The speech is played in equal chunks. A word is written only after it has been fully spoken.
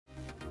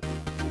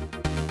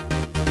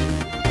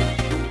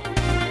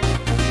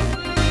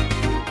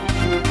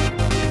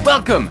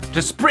Welcome to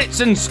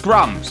Spritz and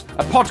Scrums,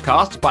 a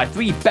podcast by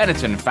three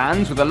Benetton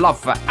fans with a love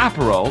for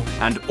Aperol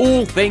and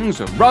all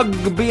things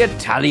rugby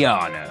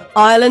Italiano.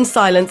 Ireland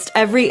silenced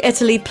every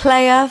Italy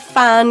player,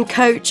 fan,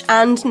 coach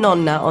and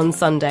nonna on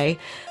Sunday.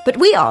 But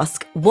we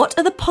ask, what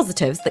are the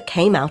positives that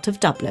came out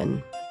of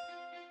Dublin?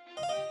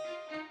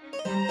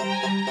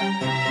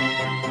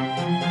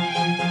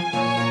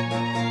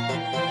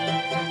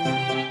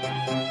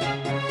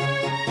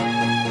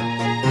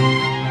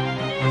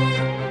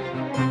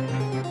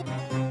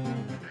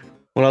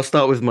 Well, I'll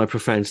start with my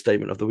profound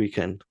statement of the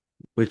weekend,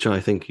 which I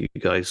think you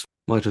guys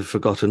might have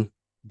forgotten,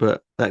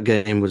 but that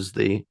game was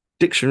the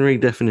dictionary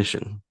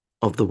definition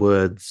of the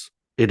words,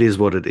 it is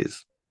what it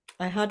is.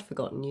 I had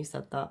forgotten you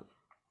said that.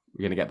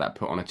 We're going to get that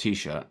put on a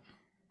t-shirt.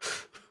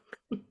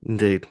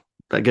 Indeed.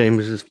 That game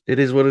is just, it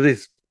is what it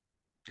is.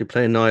 You're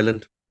playing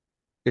Ireland,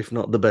 if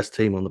not the best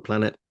team on the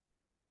planet.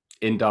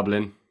 In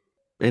Dublin,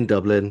 in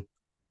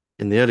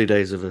the early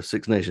days of a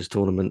Six Nations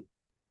tournament.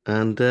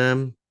 And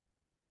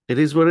it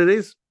is what it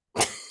is.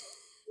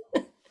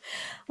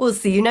 We'll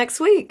see you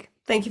next week.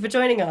 Thank you for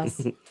joining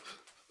us.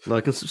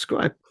 Like and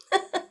subscribe.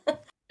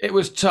 It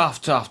was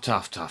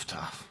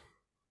tough.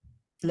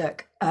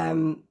 Look,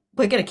 we're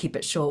going to keep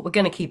it short. We're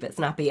going to keep it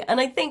snappy.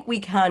 And I think we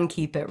can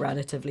keep it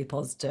relatively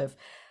positive.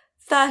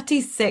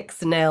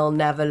 36-0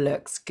 never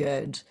looks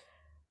good.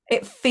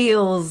 It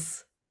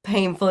feels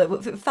painful.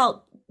 It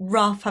felt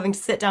rough having to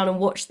sit down and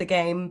watch the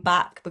game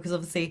back because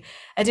obviously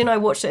Eddie and I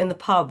watched it in the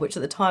pub, which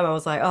at the time I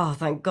was like, oh,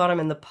 thank God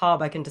I'm in the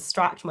pub. I can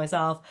distract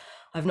myself.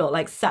 I've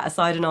not set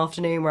aside an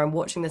afternoon where I'm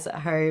watching this at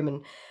home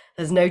and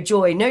there's no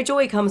joy. No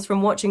joy comes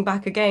from watching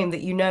back a game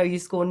that you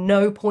score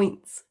no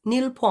points,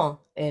 nil point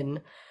in.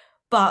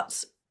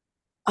 But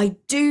I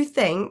do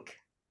think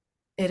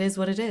it is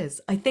what it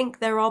is. I think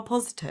there are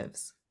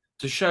positives.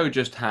 To show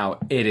just how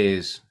it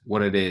is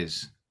what it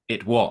is,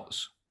 it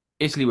was.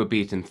 Italy were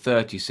beaten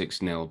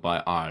 36-0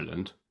 by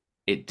Ireland.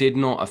 It did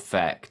not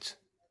affect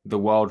the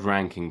world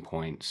ranking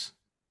points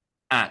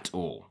at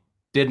all.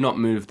 Did not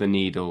move the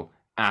needle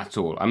at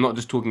all. I'm not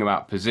just talking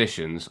about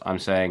positions. I'm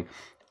saying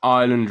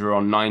Ireland were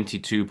on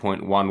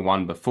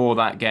 92.11 before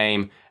that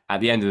game. At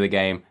the end of the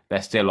game,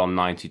 they're still on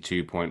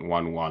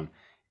 92.11.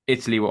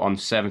 Italy were on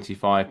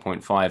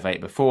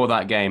 75.58 before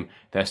that game.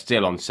 They're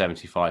still on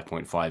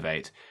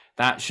 75.58.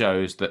 That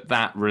shows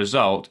that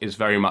result is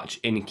very much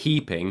in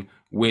keeping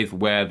with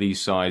where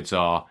these sides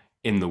are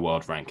in the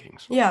world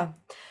rankings. Yeah.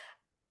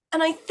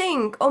 And I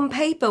think on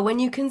paper, when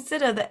you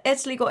consider that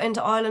Italy got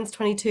into Ireland's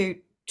 22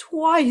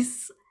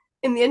 twice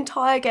in the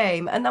entire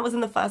game, and that was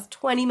in the first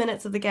 20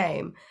 minutes of the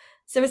game.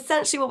 So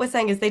essentially what we're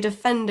saying is they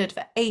defended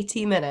for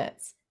 80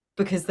 minutes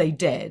because they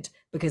did,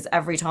 because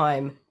every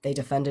time they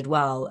defended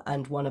well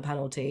and won a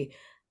penalty,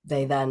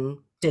 they then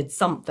did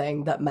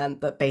something that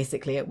meant that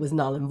basically it was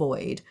null and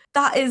void.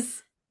 That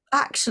is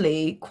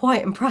actually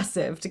quite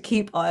impressive to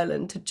keep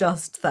Ireland to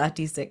just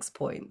 36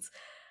 points.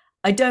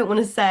 I don't want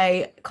to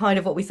say kind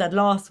of what we said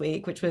last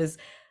week, which was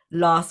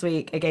last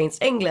week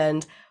against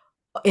England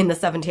in the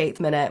 78th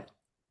minute.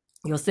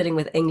 You're sitting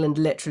with England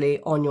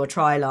literally on your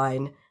try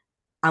line,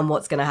 and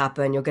what's going to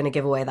happen? You're going to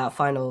give away that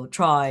final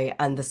try,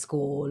 and the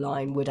score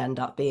line would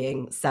end up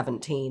being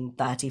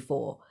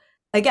 17-34.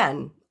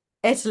 Again,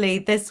 Italy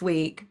this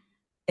week,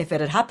 if it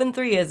had happened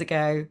 3 years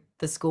ago,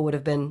 the score would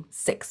have been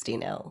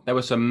 60-0. There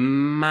were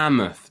some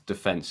mammoth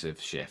defensive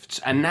shifts,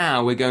 and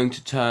now we're going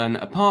to turn,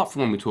 apart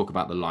from when we talk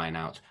about the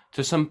line-out,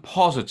 to some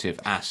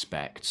positive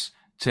aspects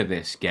to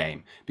this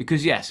game.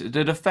 Because yes,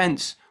 the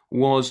defence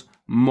was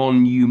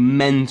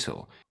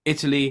monumental.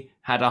 Italy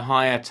had a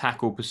higher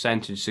tackle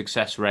percentage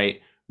success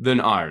rate than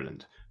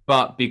Ireland.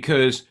 But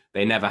because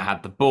they never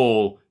had the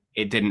ball,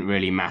 it didn't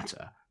really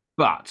matter.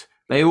 But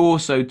they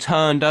also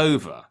turned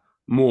over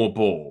more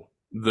ball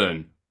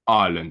than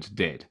Ireland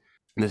did.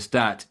 The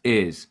stat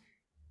is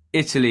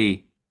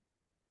Italy...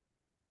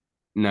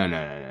 No.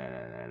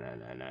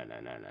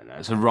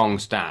 It's a wrong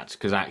stat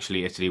because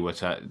actually Italy were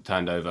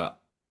turned over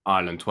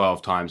Ireland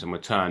 12 times and were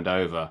turned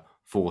over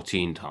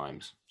 14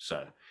 times.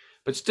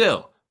 But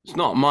still, it's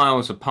not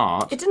miles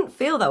apart. It didn't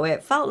feel that way.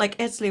 It felt like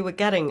Italy were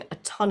getting a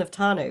ton of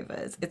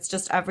turnovers. It's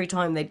just every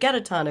time they'd get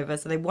a turnover,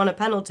 so they won a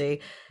penalty,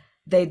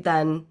 they'd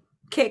then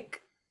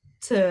kick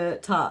to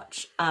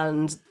touch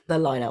and the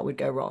line-out would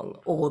go wrong.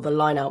 Or the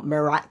line-out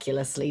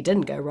miraculously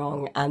didn't go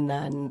wrong and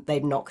then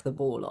they'd knock the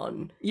ball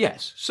on.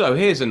 Yes, so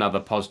here's another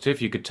positive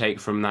you could take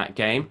from that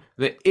game.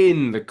 That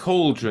in the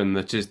cauldron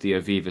that is the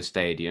Aviva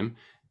Stadium,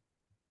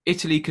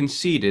 Italy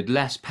conceded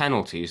less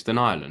penalties than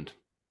Ireland.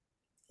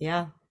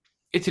 Yeah.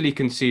 Italy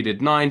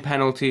conceded 9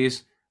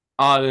 penalties,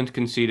 Ireland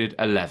conceded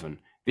 11.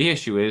 The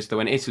issue is that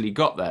when Italy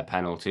got their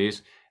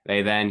penalties,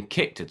 they then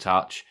kicked a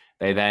touch,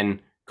 they then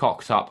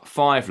cocked up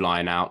 5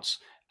 line-outs,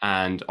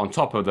 and on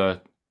top of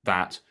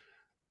that,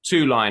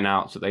 2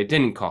 line-outs that they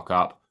didn't cock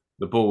up,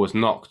 the ball was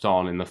knocked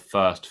on in the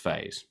first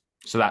phase.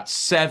 So that's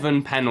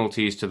 7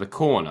 penalties to the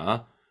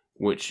corner,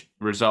 which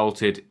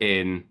resulted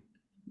in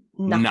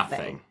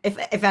nothing.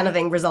 If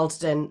anything,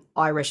 resulted in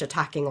Irish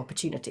attacking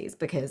opportunities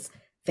because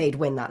they'd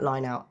win that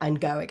line out and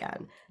go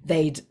again.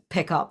 They'd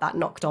pick up that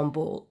knocked on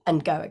ball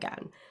and go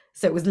again.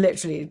 So it was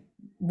literally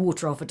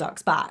water off a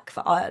duck's back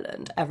for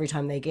Ireland every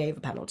time they gave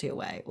a penalty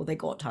away or they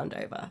got turned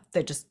over.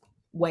 They'd just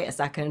wait a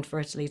second for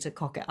Italy to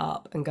cock it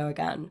up and go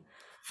again.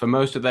 For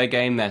most of their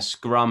game, their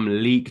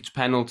scrum leaked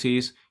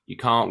penalties. You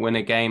can't win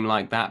a game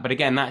like that. But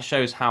again, that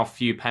shows how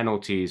few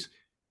penalties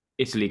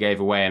Italy gave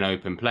away in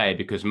open play,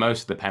 because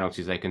most of the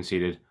penalties they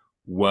conceded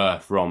were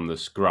from the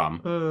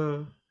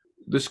scrum.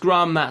 The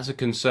scrum, that's a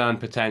concern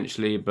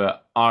potentially,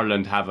 but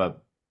Ireland have a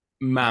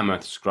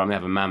mammoth scrum. They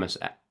have a mammoth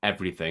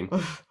everything.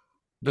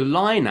 The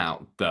line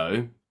out,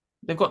 though,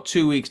 they've got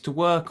 2 weeks to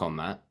work on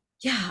that.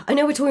 Yeah, I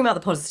know we're talking about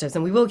the positives,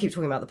 and we will keep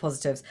talking about the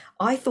positives.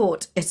 I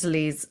thought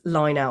Italy's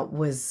line out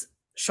was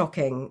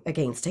shocking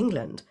against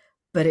England,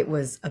 but it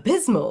was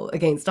abysmal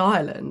against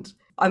Ireland.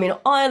 I mean,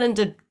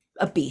 Ireland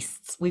are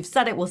beasts. We've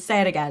said it, we'll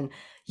say it again.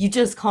 You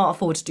just can't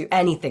afford to do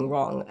anything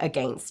wrong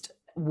against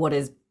what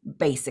is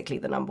basically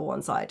the number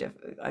one side of,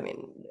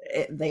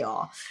 they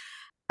are.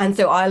 And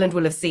so Ireland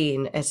will have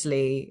seen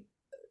Italy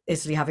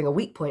having a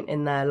weak point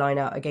in their line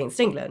out against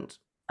England,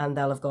 and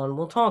they'll have gone,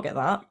 we'll target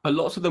that. But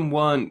lots of them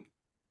were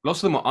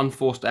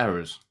unforced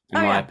errors,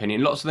 in my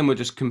opinion. Lots of them were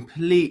just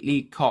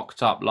completely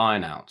cocked up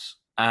lineouts.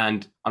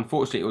 And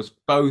unfortunately, it was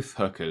both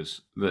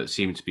hookers that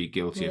seemed to be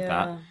guilty of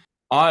that.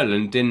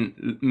 Ireland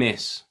didn't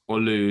miss or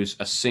lose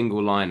a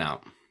single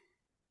lineout.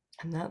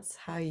 And that's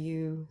how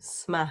you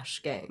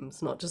smash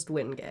games, not just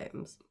win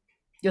games.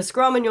 Your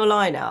scrum and your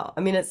lineout.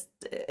 I mean, it's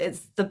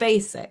the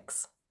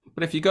basics.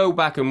 But if you go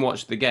back and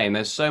watch the game,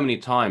 there's so many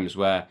times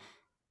where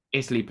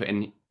Italy put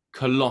in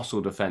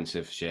colossal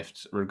defensive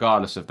shifts,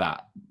 regardless of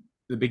that.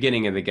 The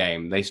beginning of the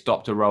game, they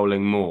stopped a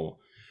rolling more.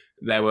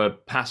 There were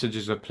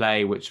passages of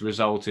play which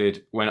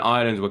resulted when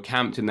Ireland were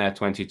camped in their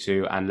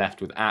 22 and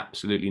left with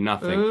absolutely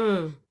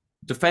nothing.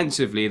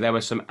 Defensively, there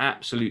were some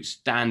absolute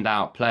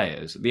standout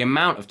players. The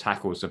amount of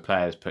tackles the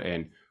players put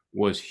in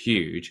was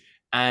huge,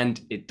 and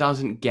it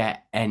doesn't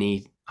get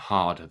any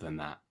harder than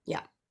that.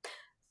 Yeah.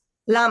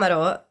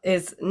 Lamaro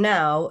is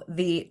now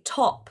the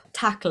top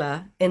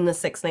tackler in the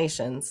Six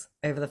Nations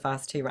over the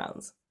first 2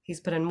 rounds. He's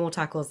put in more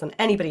tackles than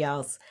anybody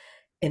else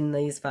in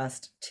these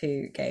first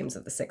 2 games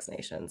of the Six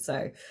Nations.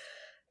 So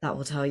that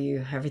will tell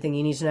you everything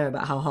you need to know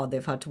about how hard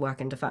they've had to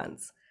work in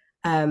defence.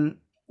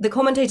 The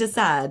commentator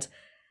said,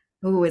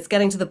 it's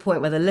getting to the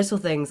point where the little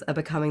things are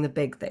becoming the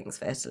big things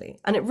for Italy.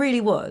 And it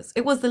really was.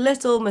 It was the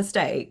little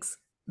mistakes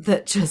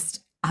that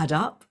just add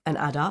up and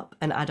add up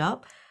and add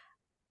up.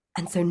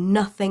 And so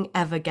nothing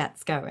ever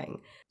gets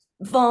going.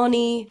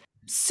 Varney,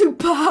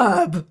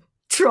 superb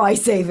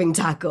try-saving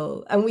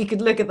tackle. And we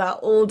could look at that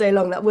all day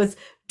long. That was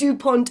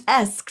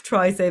Dupont-esque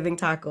try-saving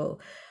tackle.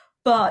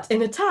 But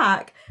in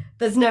attack,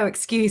 there's no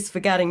excuse for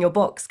getting your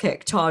box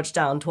kick charged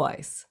down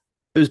twice.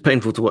 It was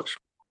painful to watch.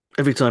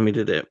 Every time he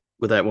did it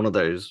without one of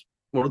those,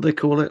 what do they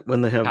call it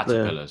when they have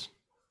Caterpillars?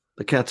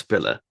 The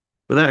caterpillar.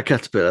 Without a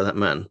caterpillar, that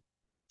man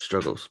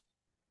struggles.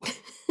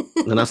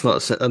 And that's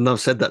not, and I've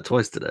said that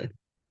twice today.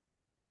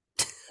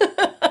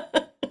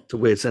 It's a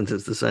weird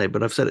sentence to say,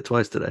 but I've said it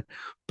twice today.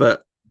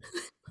 But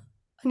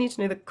I need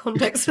to know the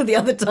context for the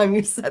other time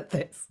you said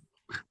this.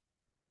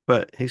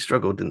 But he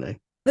struggled, didn't he?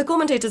 The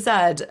commentator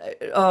said,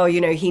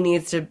 he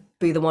needs to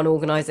be the one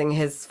organising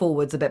his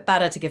forwards a bit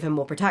better to give him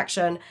more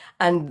protection.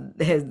 And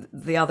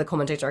the other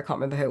commentator, I can't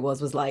remember who it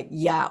was like,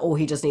 yeah, or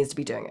he just needs to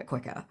be doing it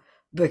quicker.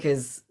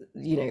 Because,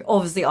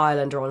 obviously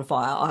Ireland are on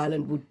fire.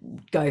 Ireland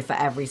would go for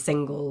every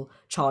single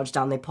charge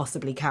down they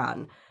possibly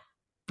can.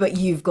 But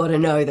you've got to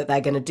know that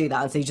they're going to do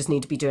that. And so you just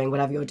need to be doing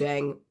whatever you're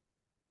doing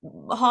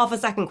half a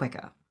second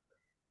quicker.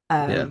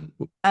 And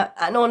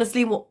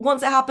honestly,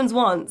 once it happens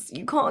once,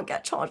 you can't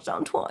get charged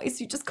down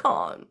twice. You just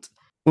can't.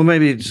 Well,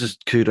 maybe it's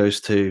just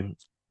kudos to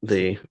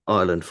the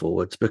Ireland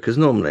forwards, because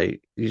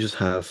normally you just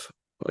have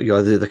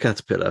either the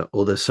caterpillar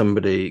or there's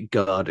somebody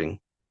guarding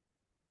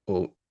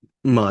or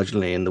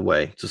marginally in the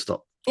way to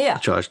stop the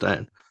charge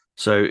down.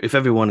 So if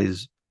everyone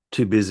is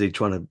too busy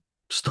trying to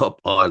stop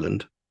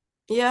Ireland,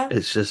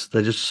 it's just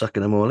they're just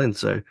sucking them all in.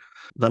 So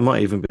that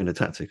might even be a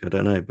tactic. I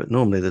don't know, but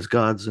normally there's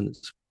guards and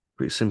it's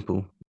pretty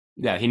simple.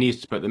 Yeah, he needs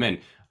to put them in.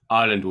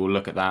 Ireland will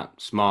look at that.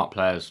 Smart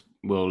players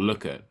will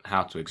look at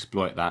how to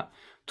exploit that.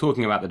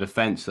 Talking about the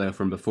defence, though,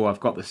 from before, I've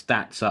got the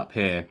stats up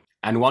here.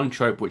 And one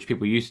trope which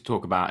people used to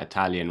talk about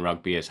Italian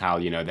rugby is how,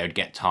 they'd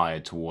get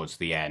tired towards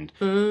the end.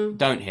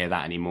 Don't hear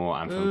that anymore,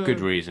 and for good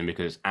reason,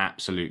 because it's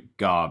absolute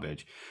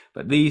garbage.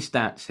 But these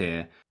stats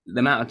here, the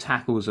amount of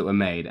tackles that were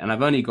made, and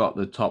I've only got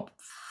the top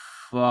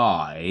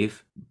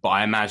 5, but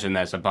I imagine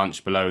there's a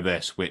bunch below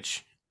this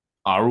which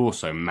are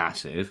also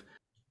massive.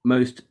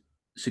 Most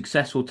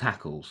successful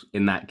tackles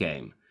in that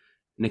game.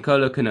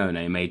 Nicola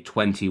Canone made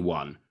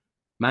 21.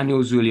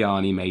 Manuel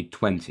Zuliani made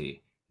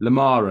 20.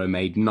 Lamaro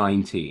made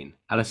 19.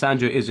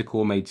 Alessandro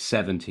Isacor made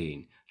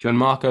 17.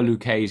 Gianmarco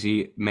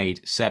Lucchesi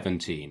made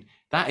 17.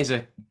 That is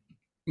a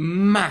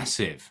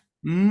massive,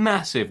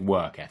 massive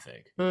work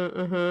ethic.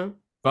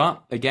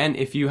 But again,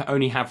 if you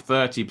only have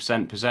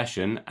 30%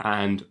 possession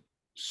and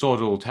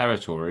sod all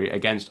territory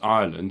against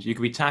Ireland. You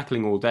could be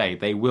tackling all day.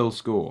 They will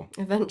score.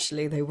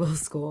 Eventually they will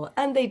score.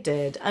 And they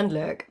did. And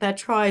look, their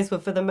tries were,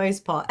 for the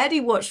most part, Eddie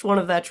watched one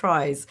of their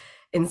tries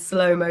in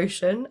slow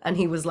motion and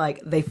he was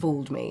like, they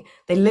fooled me.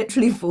 They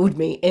literally fooled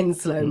me in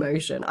slow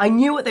motion. I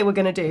knew what they were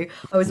going to do.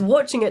 I was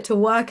watching it to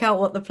work out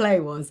what the play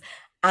was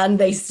and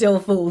they still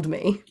fooled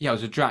me. Yeah,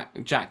 it was a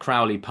Jack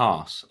Crowley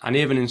pass. And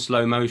even in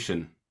slow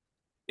motion,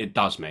 it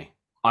does me.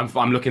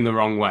 I'm looking the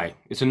wrong way.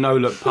 It's a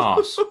no-look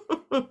pass.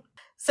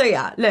 So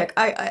yeah, look,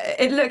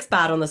 it looks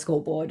bad on the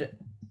scoreboard,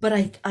 but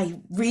I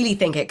really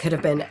think it could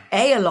have been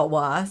A lot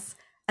worse,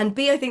 and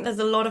B, I think there's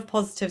a lot of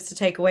positives to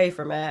take away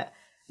from it.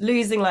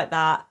 Losing like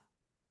that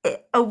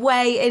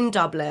away in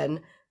Dublin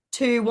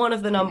to one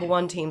of the number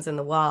one teams in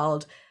the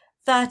world,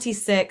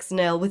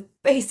 36-0 with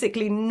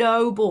basically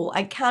no ball.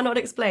 I cannot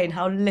explain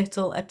how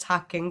little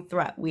attacking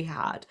threat we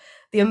had.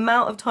 The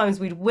amount of times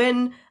we'd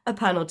win a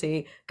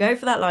penalty, go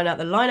for that line out,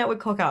 the line out would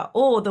cock out,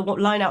 or the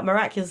line out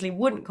miraculously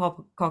wouldn't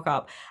cock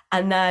up.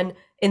 And then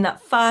in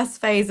that first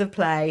phase of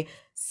play,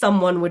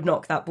 someone would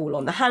knock that ball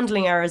on. The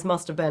handling errors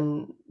must have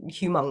been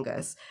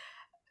humongous.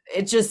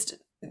 It just,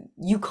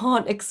 you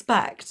can't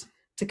expect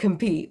to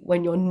compete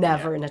when you're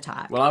never in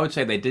attack. Well, I would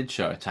say they did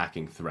show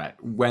attacking threat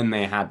when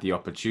they had the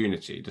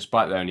opportunity,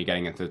 despite only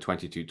getting into the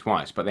 22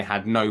 twice, but they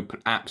had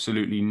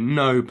absolutely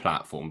no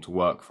platform to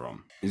work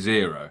from.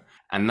 Zero.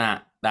 And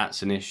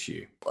that's an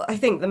issue. I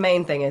think the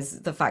main thing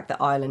is the fact that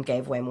Ireland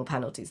gave way more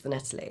penalties than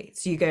Italy.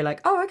 So you go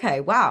like, oh,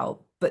 okay, wow.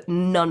 But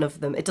none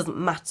of them, it doesn't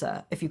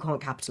matter if you can't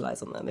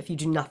capitalise on them, if you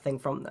do nothing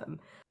from them.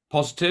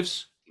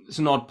 Positives, it's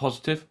an odd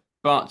positive,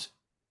 but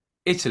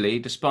Italy,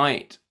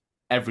 despite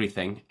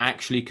everything,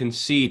 actually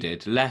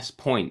conceded less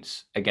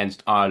points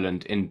against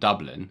Ireland in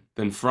Dublin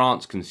than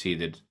France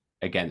conceded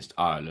against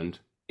Ireland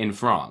in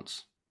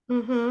France.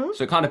 Mm-hmm.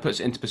 So it kind of puts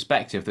it into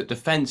perspective that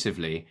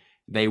defensively,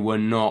 they were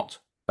not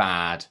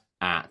bad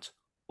at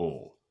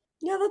all.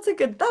 Yeah, that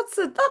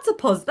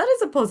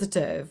is a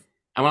positive.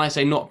 And when I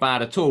say not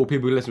bad at all,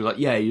 people who listen are like,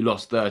 yeah, you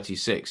lost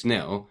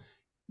 36-0.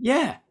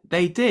 Yeah,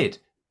 they did.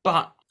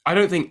 But I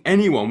don't think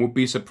anyone would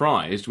be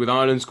surprised with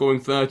Ireland scoring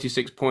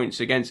 36 points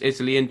against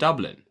Italy in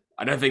Dublin.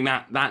 I don't think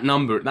that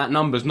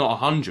number's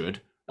not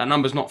 100. That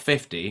number's not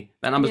 50.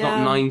 That number's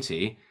not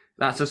 90.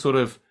 That's a sort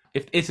of,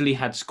 if Italy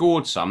had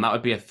scored some, that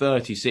would be a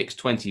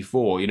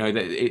 36-24.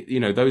 You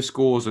know, those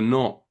scores are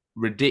not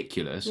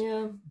ridiculous.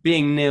 Yeah.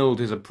 Being nilled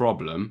is a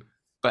problem.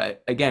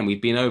 But again,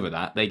 we've been over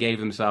that. They gave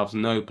themselves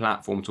no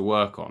platform to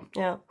work on.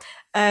 Yeah.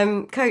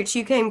 Coach,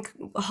 you came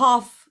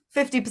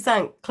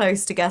 50%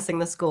 close to guessing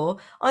the score.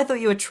 I thought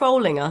you were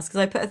trolling us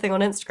because I put a thing on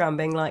Instagram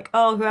being like,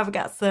 oh, whoever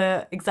gets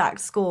the exact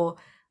score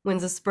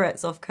wins a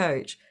spritz off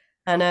Coach.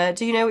 And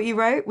do you know what you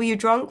wrote? Were you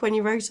drunk when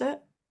you wrote it?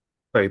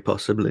 Very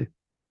possibly.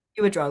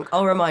 You were drunk.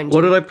 I'll remind you.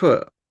 What did I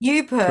put?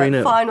 You put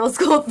 3-0. Final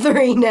score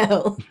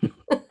 3-0.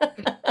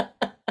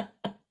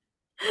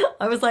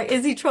 I was like,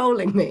 is he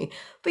trolling me?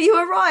 But you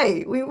were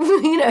right.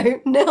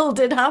 Nil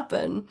did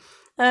happen.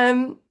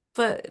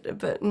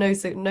 But no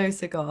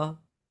cigar.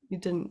 You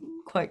didn't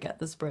quite get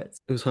the spritz.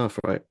 It was half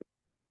right.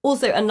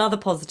 Also, another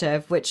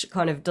positive, which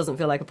kind of doesn't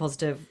feel like a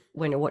positive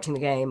when you're watching the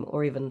game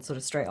or even sort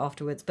of straight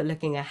afterwards, but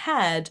looking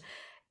ahead,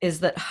 is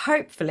that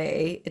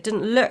hopefully it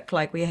didn't look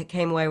like we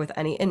came away with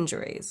any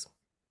injuries,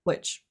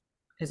 which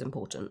is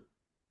important.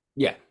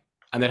 Yeah,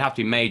 and there'd have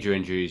to be major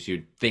injuries,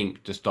 you'd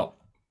think, to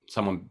stop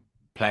someone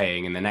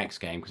playing in the next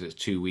game because it's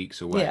 2 weeks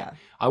away. Yeah.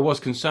 I was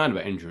concerned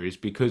about injuries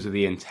because of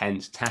the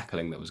intense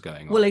tackling that was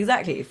going on. Well,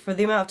 exactly. For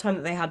the amount of time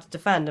that they had to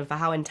defend and for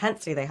how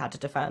intensely they had to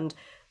defend,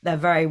 there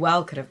very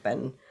well could have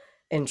been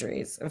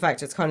injuries. In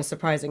fact, it's kind of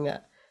surprising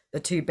that the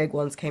two big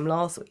ones came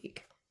last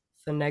week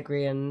for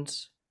Negri and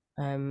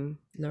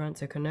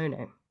Lorenzo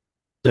Canone.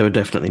 They were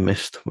definitely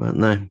missed, weren't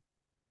they?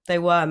 They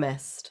were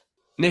missed.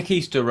 Nick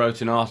Easter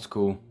wrote an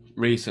article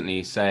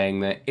recently saying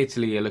that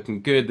Italy are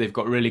looking good. They've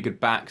got really good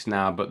backs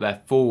now, but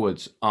their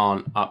forwards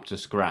aren't up to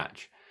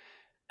scratch.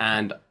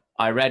 And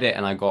I read it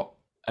and I got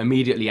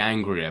immediately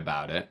angry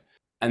about it.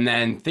 And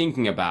then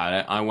thinking about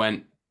it, I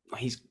went,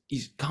 he's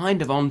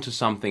kind of onto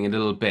something a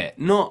little bit.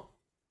 Not,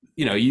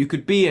 you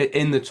could be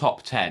in the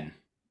top 10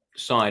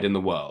 side in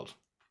the world.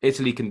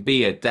 Italy can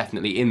be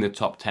definitely in the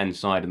top 10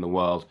 side in the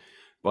world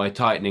by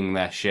tightening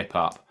their ship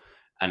up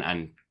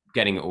and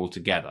getting it all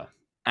together.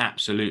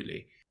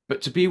 Absolutely.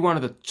 But to be one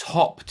of the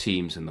top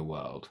teams in the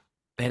world,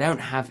 they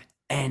don't have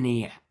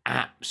any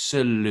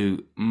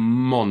absolute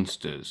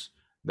monsters.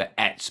 The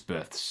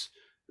Etzbeths,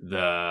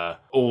 the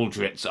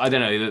Aldrits, I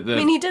don't know. I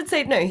mean, he did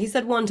say, no, he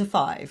said 1 to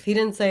 5. He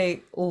didn't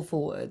say all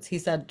forwards. He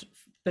said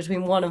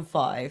between 1 and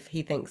 5,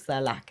 he thinks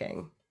they're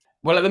lacking.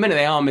 Well, at the minute,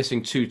 they are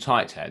missing 2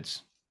 tight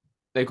heads.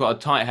 They've got a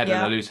tight head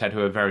and a loose head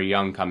who are very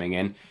young coming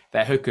in.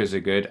 Their hookers are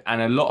good,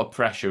 and a lot of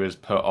pressure is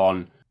put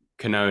on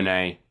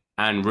Canone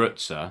and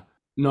Rutzer.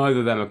 Neither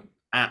of them are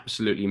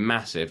absolutely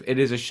massive. It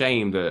is a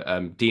shame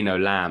that Dino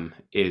Lamb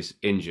is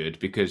injured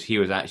because he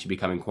was actually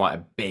becoming quite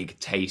a big,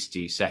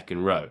 tasty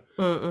second row.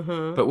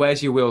 Mm-hmm. But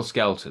where's your Will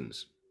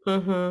Skeltons?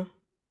 Mm-hmm.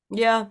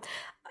 Yeah.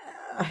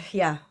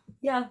 Yeah,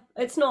 yeah.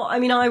 It's not. I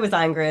mean, I was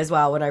angry as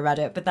well when I read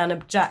it, but then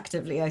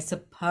objectively, I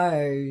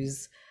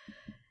suppose,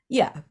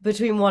 yeah,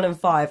 between 1 and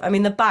 5. I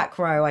mean, the back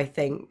row, I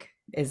think,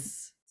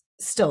 is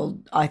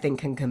still, I think,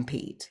 can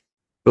compete.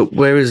 But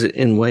where is it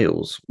in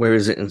Wales? Where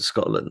is it in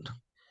Scotland?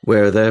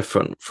 Where are their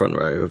front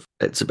row of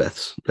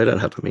Etzebeths? They don't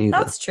have them either.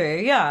 That's true.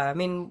 Yeah. I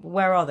mean,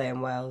 where are they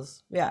in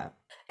Wales? Yeah.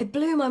 It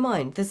blew my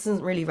mind. This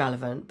isn't really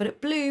relevant, but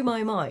it blew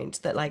my mind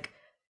that like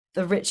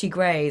the Richie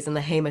Grays and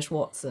the Hamish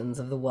Watsons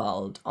of the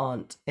world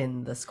aren't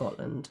in the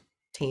Scotland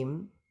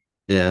team.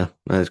 Yeah,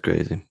 that is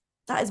crazy.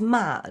 That is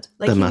mad.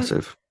 Like They're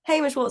massive.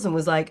 Hamish Watson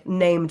was like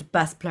named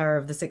best player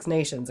of the Six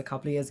Nations a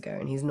couple of years ago,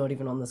 and he's not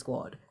even on the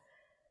squad.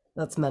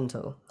 That's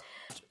mental.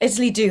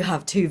 Italy do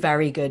have two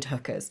very good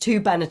hookers,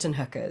 two Benetton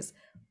hookers.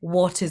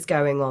 What is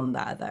going on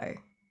there, though?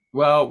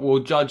 Well,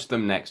 we'll judge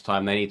them next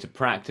time. They need to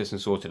practice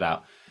and sort it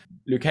out.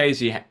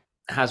 Lucchese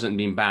hasn't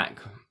been back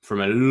from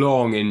a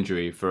long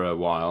injury for a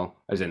while,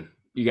 as in,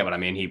 you get what I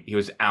mean. He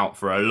was out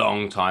for a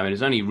long time and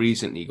has only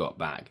recently got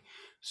back.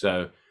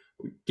 So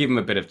give him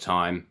a bit of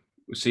time.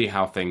 We'll see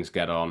how things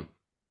get on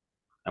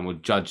and we'll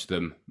judge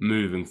them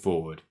moving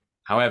forward.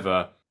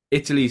 However,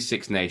 Italy's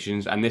Six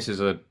Nations, and this is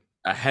a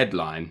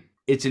headline,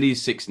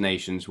 Italy's Six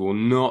Nations will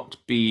not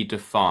be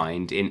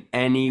defined in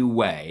any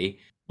way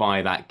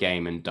by that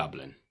game in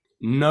Dublin.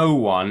 No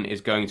one is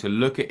going to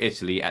look at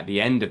Italy at the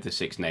end of the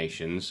Six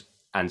Nations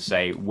and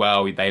say,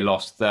 well, they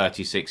lost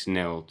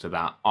 36-0 to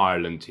that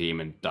Ireland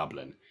team in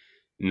Dublin.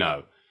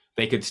 No.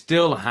 They could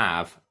still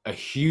have a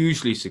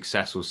hugely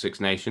successful Six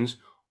Nations,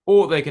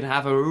 or they could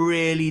have a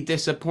really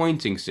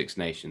disappointing Six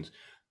Nations.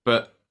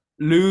 But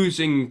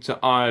losing to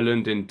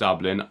Ireland in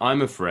Dublin,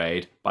 I'm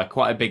afraid, by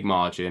quite a big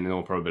margin in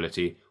all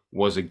probability,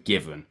 was a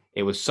given.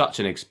 It was such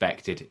an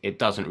expected, it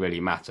doesn't really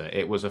matter.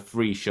 It was a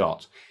free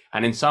shot.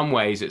 And in some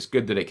ways, it's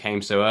good that it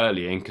came so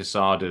early in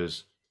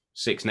Quesada's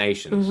Six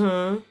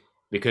Nations,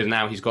 because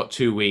now he's got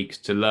 2 weeks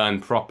to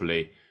learn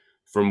properly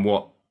from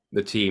what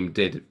the team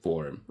did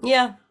for him.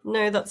 Yeah,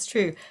 no, that's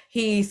true.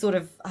 He sort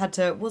of had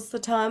to, what's the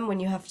term when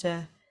you have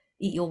to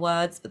eat your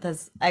words, but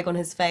there's egg on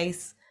his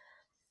face?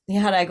 He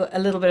had a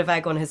little bit of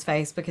egg on his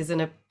face because in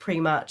a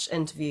pre-match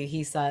interview,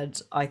 he said,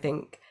 I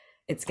think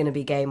it's going to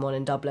be game one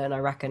in Dublin. I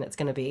reckon it's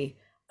going to be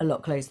a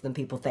lot closer than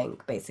people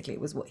think, basically,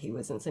 was what he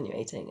was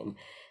insinuating. And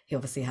he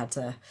obviously had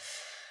to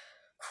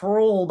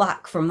crawl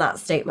back from that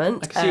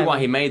statement. I can see why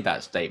he made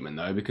that statement,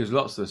 though, because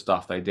lots of the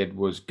stuff they did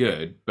was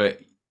good, but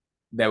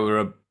there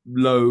were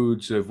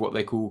loads of what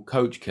they call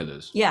coach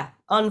killers. Yeah,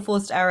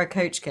 unforced error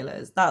coach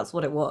killers. That's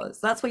what it was.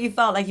 That's what you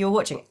felt like you were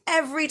watching.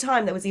 Every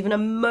time there was even a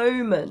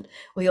moment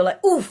where you're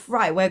like, oof,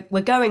 right,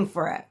 we're going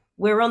for it.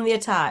 We're on the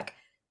attack.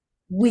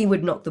 We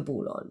would knock the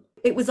ball on.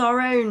 It was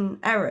our own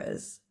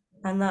errors,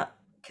 and that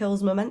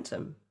kills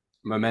momentum.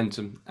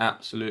 Momentum,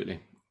 absolutely.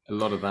 A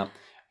lot of that.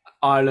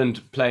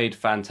 Ireland played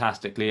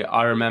fantastically.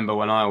 I remember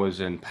when I was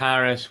in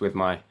Paris with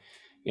my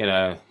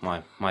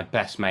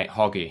best mate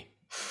Hoggy,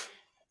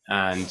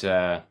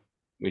 and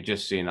we'd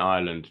just seen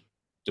Ireland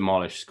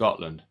demolish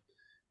Scotland.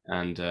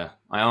 And I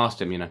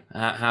asked him,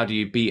 how do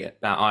you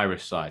beat that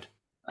Irish side?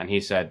 And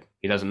he said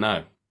he doesn't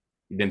know.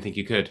 He didn't think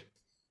you could.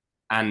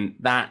 And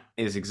that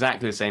is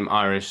exactly the same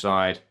Irish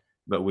side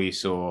that we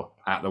saw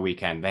at the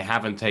weekend. They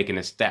haven't taken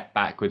a step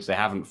backwards. They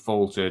haven't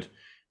faltered.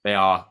 They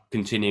are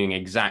continuing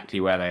exactly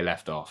where they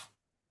left off.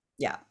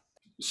 Yeah.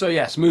 So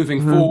yes,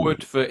 moving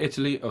forward for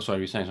Italy. Oh, sorry,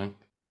 you were saying something?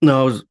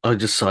 No, I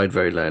just sighed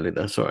very loudly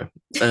there. Sorry.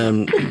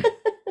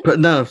 But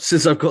no,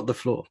 since I've got the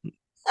floor,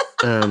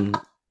 no,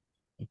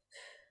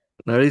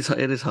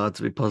 it is hard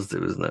to be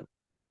positive, isn't it?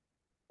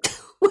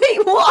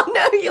 Wait, what?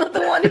 No, you're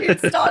the one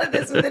who started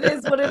this with it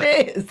is what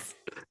it is.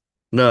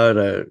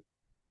 No,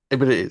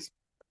 but it is.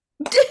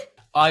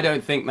 I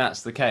don't think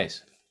that's the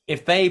case.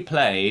 If they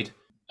played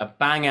a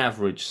bang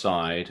average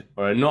side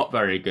or a not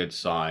very good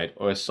side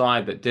or a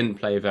side that didn't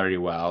play very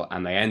well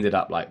and they ended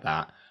up like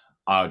that,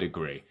 I would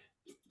agree.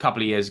 A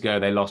couple of years ago,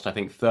 they lost, I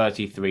think,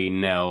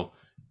 33-0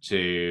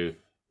 to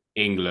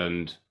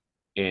England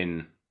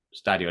in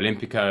Stadio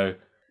Olimpico.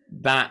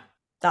 That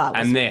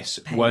and this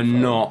painful. Were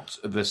not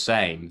the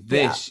same.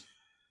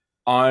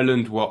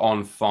 Ireland were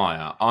on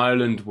fire.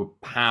 Ireland were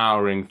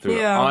powering through.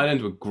 Yeah.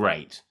 Ireland were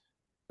great.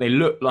 They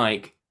looked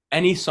like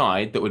any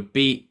side that would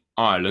beat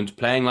Ireland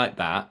playing like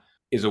that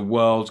is a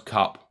World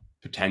Cup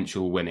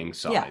potential winning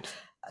side.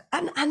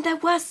 Yeah. And there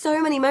were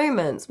so many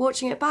moments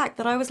watching it back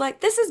that I was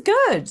like, this is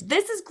good.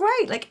 This is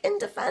great. Like in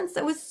defense,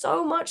 there was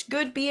so much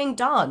good being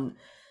done.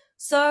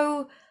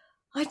 So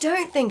I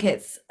don't think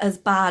it's as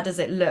bad as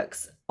it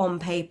looks on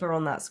paper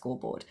on that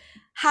scoreboard.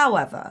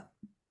 However,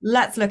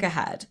 let's look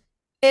ahead.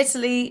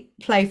 Italy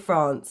play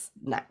France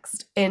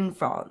next in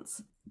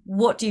France.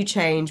 What do you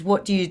change?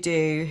 What do you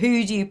do?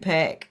 Who do you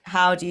pick?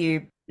 How do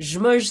you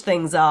zhmuzh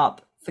things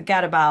up?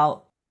 Forget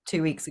about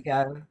 2 weeks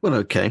ago. Well,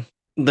 okay.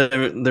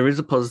 There is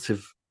a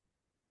positive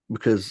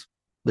because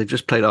they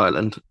just played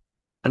Ireland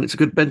and it's a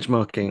good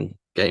benchmarking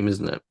game,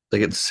 isn't it? They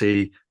get to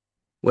see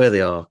where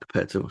they are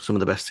compared to some of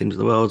the best teams in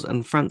the world.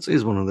 And France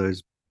is one of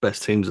those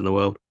best teams in the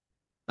world.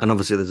 And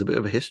obviously there's a bit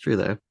of a history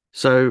there.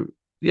 So,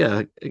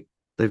 yeah,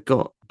 They've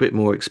got a bit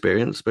more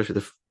experience,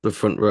 especially the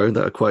front row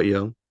that are quite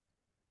young,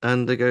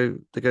 and they go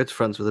to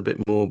France with a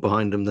bit more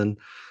behind them than,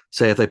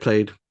 say, if they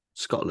played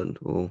Scotland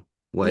or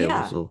Wales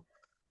Yeah. or.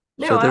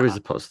 No, So there is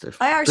a positive.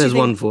 I actually There's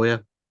one think for you.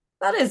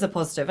 that is a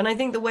positive. And I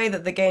think the way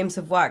that the games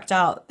have worked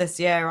out this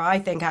year, I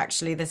think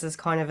actually this is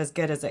kind of as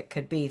good as it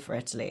could be for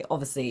Italy.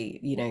 Obviously,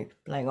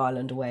 playing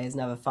Ireland away is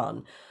never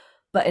fun.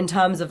 But in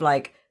terms of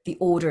like the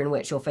order in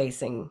which you're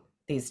facing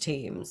these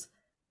teams,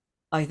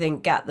 I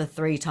think get the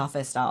three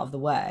toughest out of the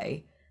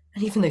way.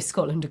 And even though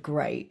Scotland are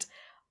great,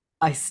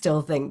 I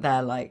still think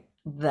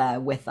they're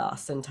with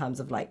us in terms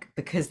of like,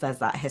 because there's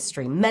that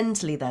history,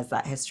 mentally there's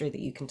that history that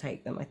you can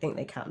take them. I think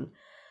they can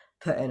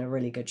put in a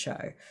really good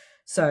show.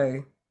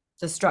 So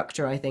the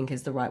structure, I think,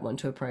 is the right one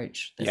to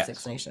approach the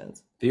Six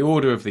Nations. The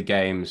order of the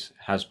games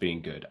has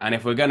been good. And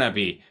if we're going to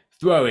be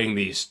throwing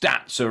these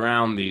stats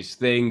around these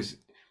things,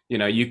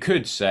 you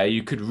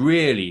could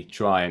really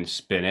try and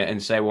spin it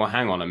and say, well,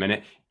 hang on a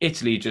minute.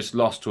 Italy just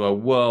lost to a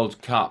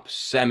World Cup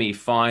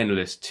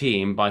semi-finalist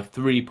team by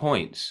 3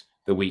 points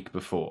the week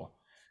before.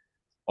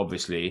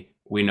 Obviously,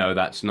 we know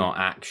that's not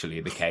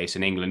actually the case,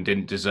 and England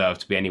didn't deserve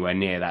to be anywhere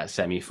near that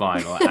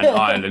semi-final, and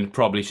Ireland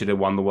probably should have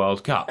won the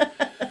World Cup.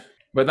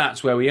 But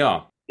that's where we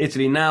are.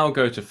 Italy now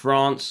go to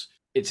France.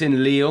 It's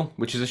in Lille,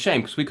 which is a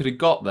shame because we could have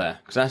got there,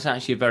 because that's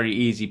actually a very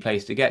easy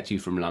place to get to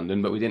from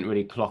London, but we didn't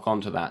really clock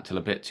onto that till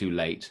a bit too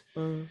late.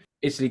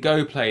 Italy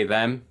go play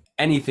them.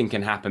 Anything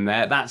can happen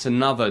there. That's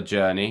another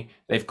journey.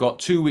 They've got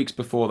 2 weeks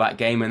before that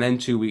game and then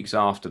 2 weeks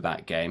after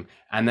that game.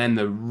 And then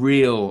the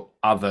real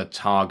other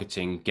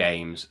targeting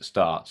games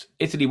starts.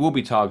 Italy will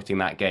be targeting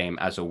that game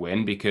as a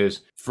win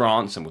because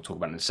France, and we'll talk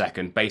about it in a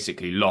second,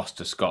 basically lost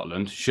to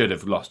Scotland, should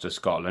have lost to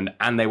Scotland.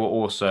 And they were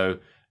also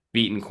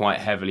beaten quite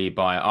heavily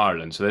by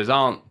Ireland. So there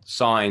aren't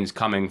signs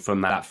coming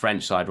from that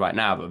French side right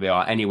now that they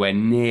are anywhere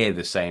near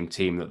the same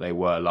team that they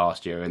were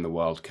last year in the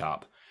World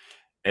Cup.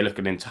 They look at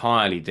an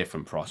entirely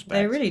different prospect.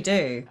 They really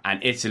do.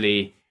 And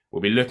Italy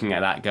will be looking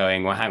at that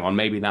going, well, hang on,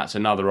 maybe that's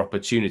another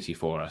opportunity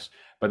for us.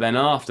 But then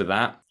after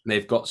that,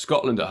 they've got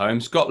Scotland at home.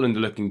 Scotland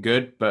are looking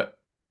good, but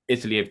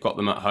Italy have got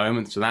them at home,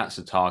 and so that's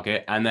a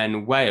target. And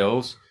then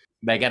Wales,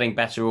 they're getting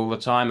better all the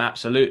time,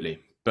 absolutely.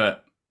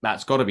 But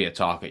that's got to be a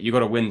target. You've got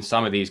to win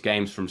some of these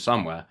games from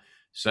somewhere.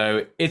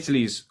 So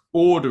Italy's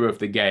order of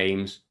the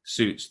games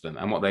suits them.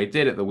 And what they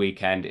did at the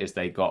weekend is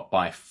they got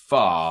by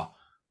far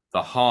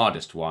the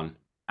hardest one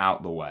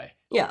out the way.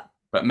 Yeah.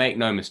 But make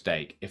no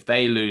mistake, if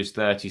they lose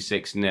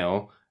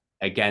 36-0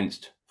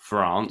 against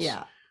France,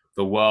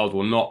 the world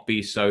will not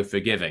be so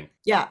forgiving.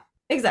 Yeah,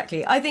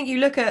 exactly. I think you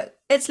look at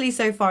Italy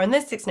so far in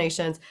this Six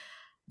Nations,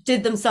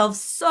 did themselves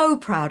so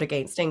proud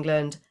against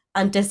England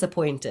and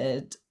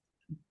disappointed.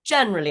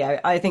 Generally,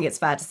 I think it's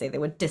fair to say they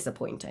were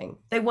disappointing.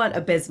 They weren't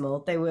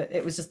abysmal.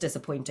 It was just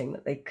disappointing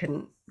that they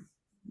couldn't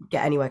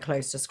get anywhere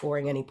close to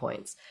scoring any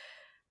points.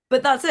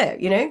 But that's it,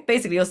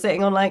 basically you're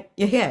sitting on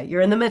you're here,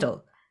 you're in the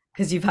middle.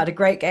 Because you've had a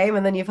great game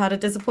and then you've had a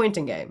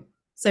disappointing game.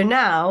 So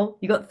now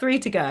you got 3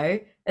 to go.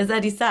 As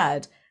Eddie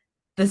said,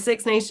 the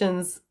Six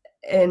Nations,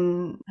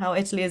 in how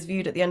Italy is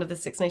viewed at the end of the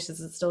Six Nations,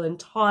 is still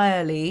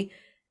entirely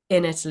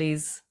in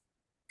Italy's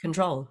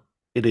control.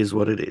 It is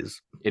what it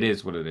is. It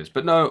is what it is.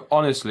 But no,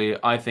 honestly,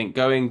 I think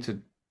going to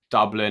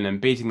Dublin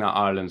and beating that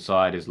Ireland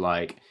side is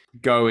like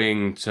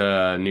going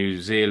to New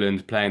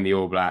Zealand, playing the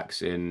All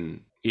Blacks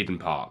in Eden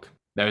Park.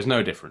 There is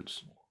no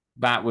difference.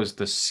 That was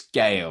the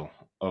scale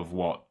of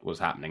what was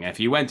happening. If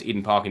you went to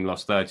Eden Park and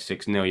lost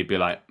 36-0, you'd be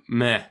like,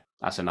 meh,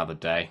 that's another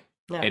day.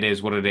 Yeah. It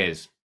is what it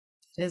is.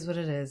 It is what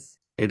it is.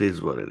 It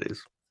is what it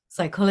is.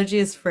 Psychology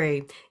is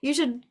free. You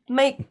should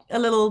make a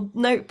little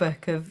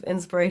notebook of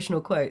inspirational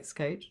quotes,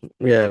 Coach.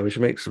 Yeah, we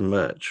should make some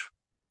merch.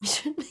 We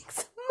should make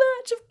some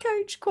merch of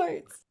Coach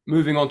quotes.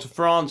 Moving on to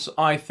France,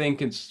 I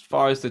think as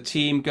far as the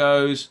team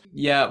goes,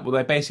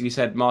 they basically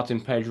said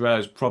Martin Pedro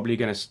is probably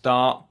going to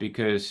start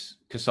because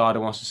Quesada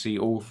wants to see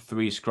all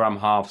 3 scrum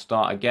halves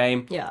start a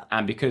game. Yeah.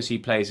 And because he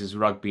plays his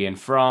rugby in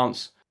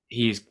France,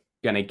 he's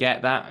going to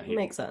get that.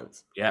 Makes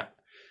sense. Yeah,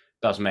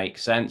 does make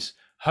sense.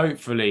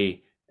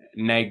 Hopefully,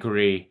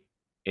 Negri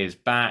is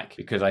back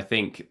because I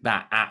think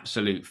that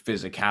absolute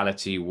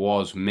physicality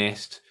was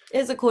missed.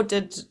 Issaquah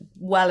did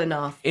well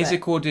enough.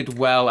 Issaquah did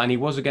well, and he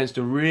was against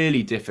a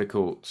really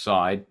difficult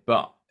side,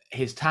 but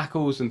his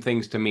tackles and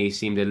things to me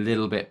seemed a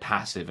little bit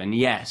passive. And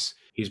yes,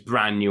 he's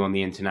brand new on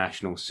the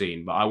international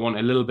scene, but I want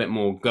a little bit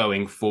more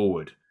going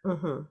forward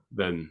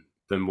than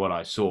what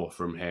I saw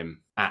from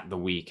him at the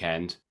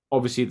weekend.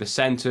 Obviously, the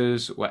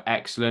centres were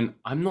excellent.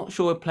 I'm not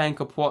sure playing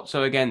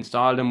Capuozzo against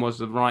Ireland was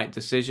the right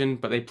decision,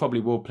 but they probably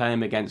will play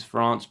him against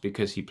France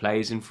because he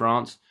plays in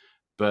France.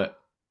 But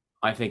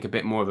I think a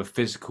bit more of a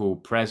physical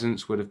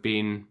presence would have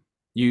been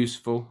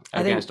useful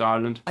against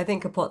Ireland. I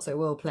think Capuozzo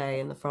will play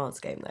in the France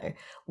game, though.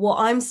 What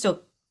I'm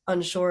still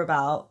unsure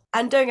about,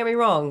 and don't get me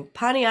wrong,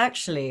 Pani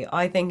actually,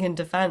 I think in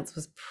defence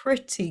was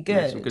pretty good.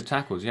 Yeah, some good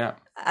tackles, yeah.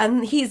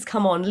 And he's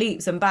come on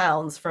leaps and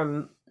bounds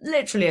from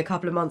literally a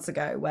couple of months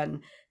ago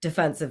when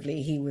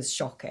defensively he was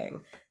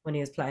shocking when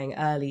he was playing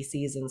early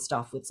season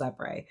stuff with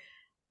Zebre.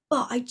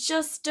 But I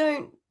just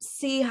don't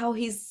see how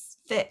he's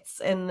fits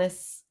in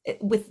this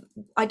with.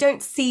 I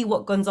don't see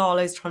what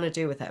Gonzalo's trying to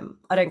do with him.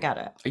 I don't get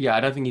it. Yeah, I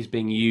don't think he's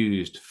being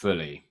used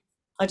fully.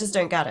 I just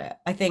don't get it.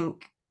 I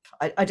think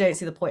I don't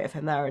see the point of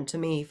him there, and to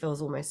me, he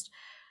feels almost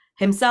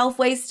himself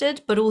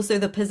wasted, but also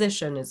the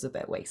position is a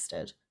bit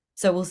wasted.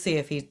 So we'll see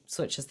if he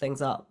switches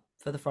things up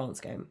for the France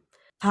game.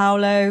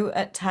 Paolo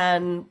at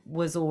 10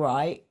 was all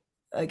right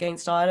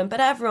against Ireland, but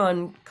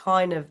everyone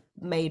kind of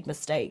made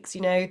mistakes,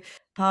 you know.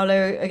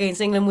 Paolo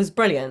against England was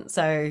brilliant.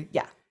 So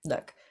yeah,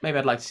 look. Maybe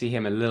I'd like to see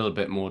him a little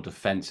bit more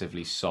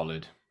defensively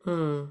solid.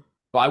 Hmm.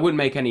 But I wouldn't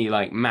make any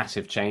like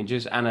massive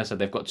changes. And as I said,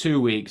 they've got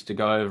 2 weeks to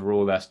go over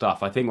all their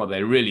stuff. I think what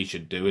they really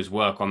should do is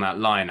work on that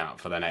line out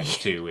for the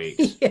next 2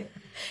 weeks.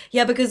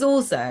 Yeah, because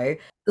also,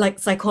 like,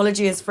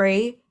 psychology is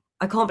free.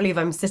 I can't believe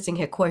I'm sitting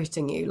here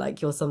quoting you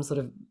like you're some sort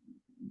of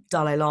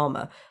Dalai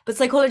Lama. But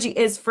psychology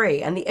is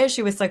free. And the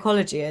issue with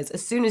psychology is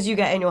as soon as you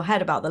get in your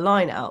head about the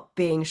line out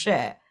being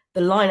shit,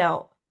 the line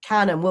out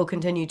can and will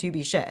continue to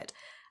be shit.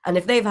 And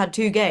if they've had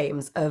 2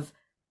 games of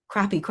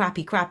crappy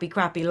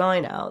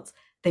line outs,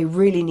 they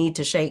really need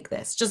to shake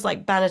this. Just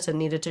like Benetton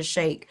needed to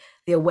shake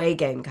the away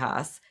game,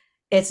 Cass,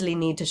 Italy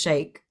need to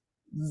shake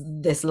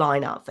this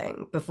line out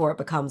thing before it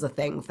becomes a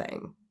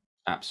thing.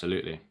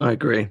 Absolutely. I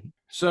agree.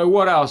 So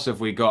what else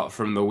have we got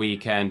from the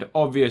weekend?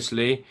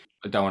 Obviously,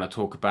 I don't want to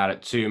talk about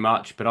it too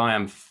much, but I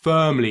am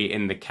firmly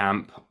in the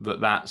camp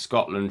that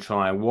Scotland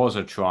try was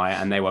a try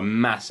and they were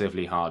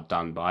massively hard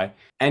done by.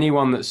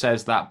 Anyone that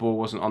says that ball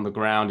wasn't on the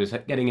ground is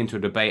getting into a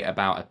debate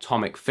about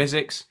atomic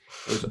physics.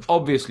 It was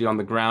obviously on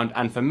the ground,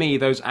 and for me,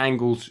 those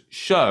angles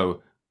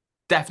show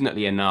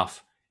definitely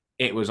enough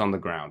it was on the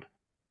ground.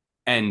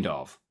 End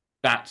of.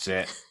 That's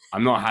it.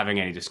 I'm not having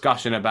any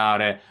discussion about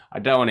it. I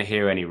don't want to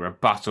hear any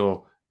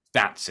rebuttal.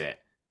 That's it.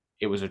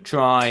 It was a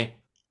try.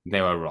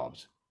 They were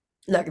robbed.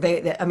 Look,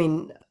 I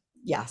mean,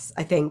 yes,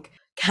 I think,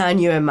 can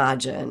you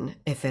imagine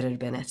if it had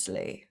been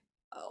Italy?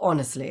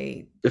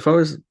 Honestly. If I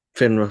was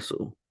Finn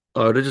Russell,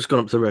 I would have just gone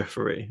up to the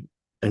referee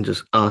and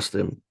just asked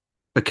him,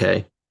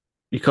 okay,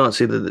 you can't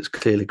see that it's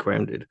clearly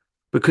grounded,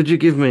 but could you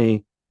give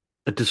me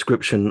a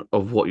description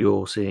of what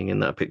you're seeing in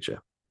that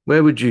picture?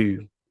 Where would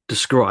you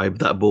describe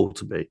that ball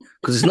to be?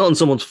 Because it's not on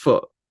someone's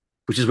foot,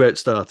 which is where it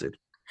started.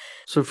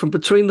 So from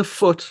between the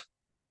foot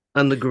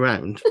and the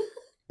ground,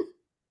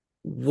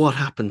 what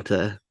happened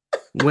there?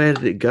 Where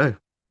did it go?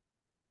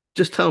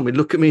 Just tell me,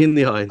 look at me in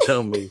the eye and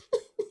tell me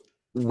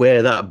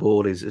where that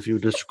ball is if you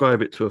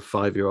describe it to a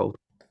 5-year-old.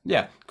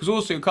 Yeah, because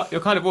also you're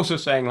kind of also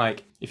saying,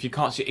 like, if you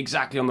can't see it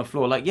exactly on the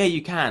floor, like, yeah,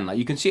 you can. Like,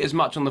 you can see as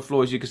much on the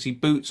floor as you can see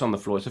boots on the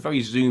floor. It's a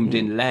very zoomed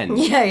in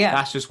lens. Yeah.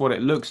 That's just what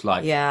it looks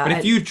like. Yeah. But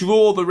if you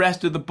draw the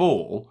rest of the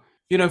ball,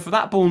 you know, for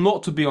that ball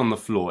not to be on the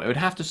floor, it would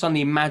have to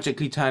suddenly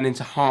magically turn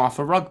into half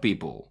a rugby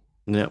ball.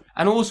 Yeah.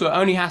 And also, it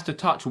only has to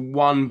touch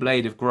one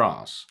blade of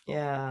grass.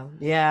 Yeah.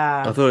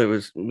 I thought it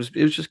was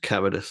just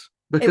cowardice.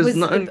 Because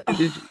not only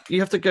you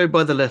have to go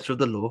by the letter of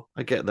the law.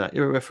 I get that.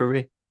 You're a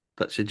referee.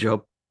 That's your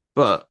job.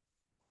 But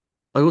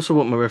I also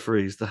want my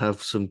referees to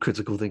have some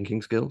critical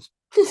thinking skills.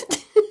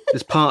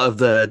 It's part of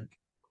their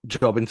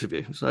job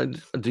interview. So,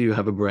 do you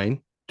have a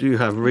brain? Do you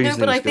have reasoning?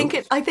 No, but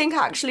skills? I think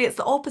actually it's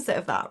the opposite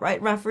of that,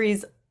 right?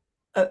 Referees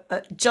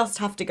just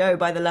have to go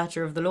by the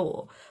letter of the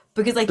law,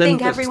 because I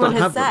think everyone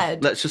has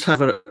said, let's just have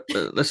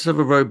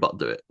a robot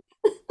do it.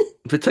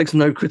 If it takes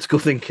no critical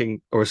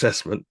thinking or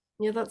assessment,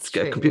 yeah, that's just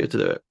true. get a computer to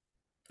do it.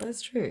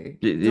 That's true.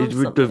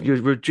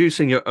 You're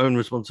reducing your own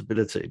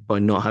responsibility by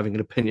not having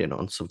an opinion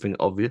on something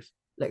obvious.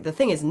 Look, the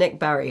thing is, Nick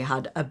Berry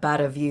had a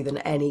better view than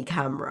any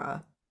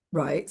camera,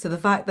 right? So the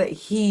fact that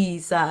he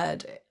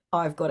said,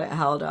 "I've got it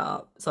held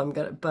up, so I'm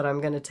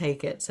gonna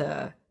take it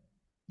to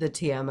the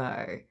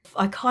TMO,"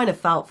 I kind of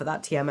felt for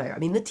that TMO. I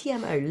mean, the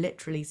TMO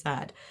literally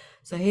said,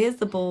 "So here's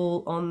the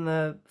ball on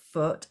the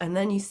foot, and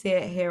then you see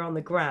it here on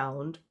the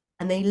ground."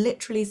 And they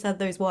literally said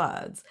those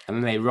words. And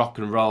then they rock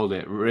and rolled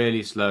it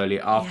really slowly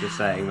after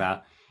saying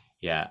that.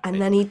 Yeah.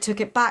 And then he took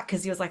it back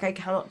because he was like, I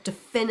cannot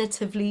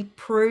definitively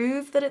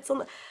prove that it's on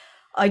the...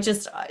 I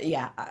just,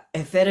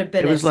 if it had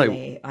been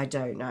Italy, I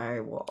don't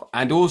know what.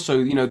 And also,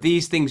 you know,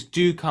 these things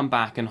do come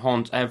back and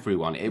haunt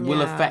everyone. It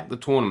will affect the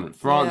tournament.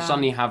 France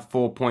suddenly have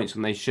 4 points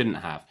when they shouldn't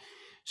have.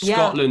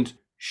 Scotland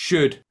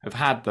should have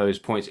had those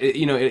points.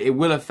 It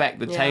will affect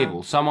the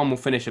table. Someone will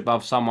finish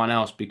above someone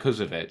else because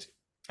of it.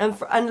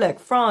 And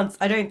look, France,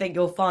 I don't think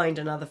you'll find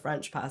another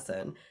French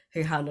person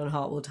who hand on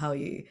heart will tell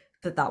you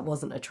that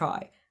wasn't a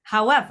try.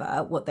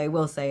 However, what they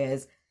will say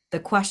is the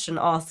question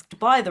asked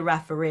by the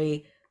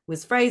referee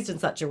was phrased in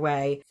such a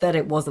way that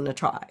it wasn't a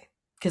try.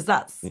 Because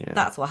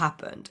that's what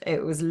happened.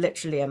 It was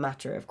literally a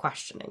matter of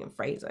questioning and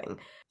phrasing.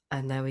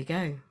 And there we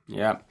go.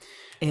 Yeah.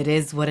 It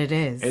is what it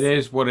is. It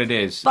is what it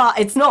is. But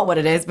it's not what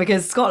it is,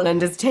 because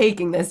Scotland is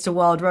taking this to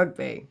World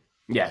Rugby.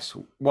 Yes,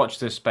 watch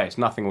this space.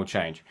 Nothing will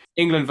change.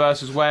 England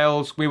versus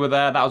Wales. We were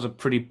there. That was a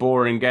pretty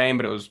boring game,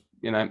 but it was,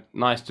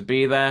 nice to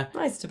be there.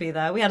 Nice to be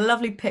there. We had a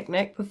lovely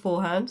picnic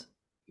beforehand.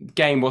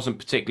 game wasn't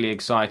particularly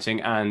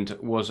exciting and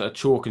was a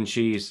chalk and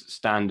cheese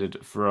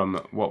standard from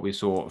what we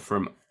saw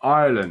from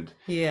Ireland.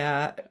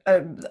 Yeah,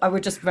 I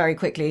would just very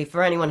quickly,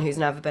 for anyone who's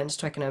never been to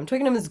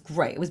Twickenham is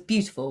great. It was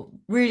beautiful,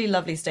 really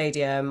lovely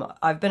stadium.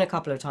 I've been a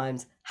couple of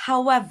times.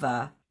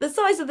 However, the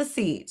size of the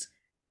seat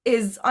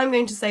is, I'm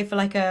going to say, for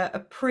like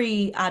a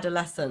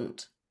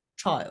pre-adolescent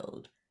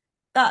child.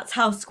 That's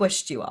how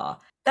squished you are.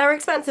 They're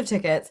expensive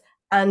tickets,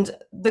 and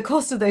the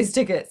cost of those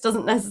tickets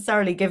doesn't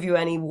necessarily give you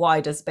any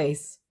wider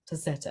space to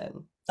sit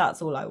in.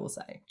 That's all I will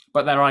say.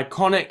 But they're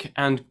iconic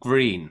and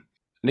green.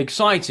 An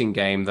exciting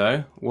game,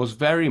 though, was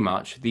very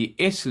much the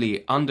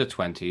Italy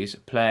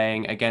under-20s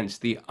playing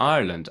against the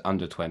Ireland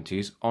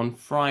under-20s on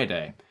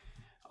Friday.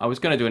 I was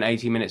going to do an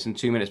 80 minutes and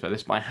 2 minutes about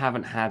this, but I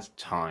haven't had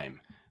time.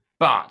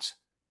 But,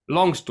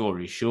 long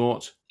story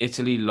short,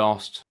 Italy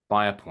lost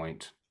by a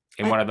point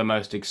in one of the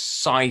most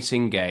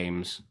exciting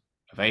games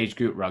of age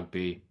group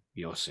rugby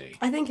you'll see.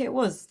 I think it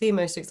was the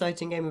most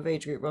exciting game of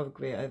age group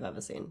rugby I've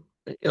ever seen.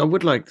 I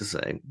would like to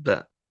say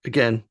that,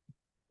 again,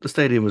 the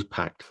stadium was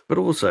packed, but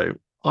also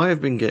I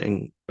have been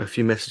getting a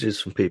few messages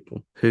from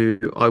people who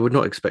I would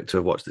not expect to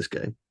have watched this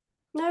game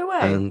No way.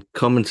 and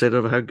commented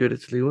over how good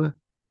Italy were,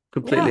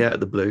 completely out of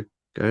the blue,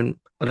 going,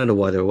 I don't know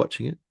why they were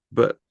watching it,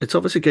 but it's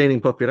obviously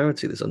gaining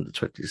popularity, this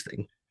under-20s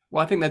thing.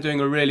 Well, I think they're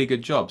doing a really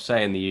good job,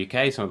 say in the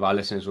UK, some of our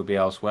listeners will be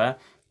elsewhere,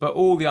 but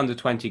all the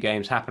under-20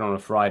 games happen on a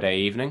Friday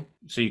evening,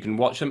 so you can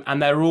watch them,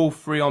 and they're all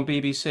free on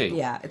BBC.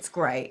 Yeah, it's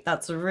great.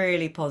 That's a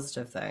really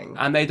positive thing.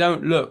 And they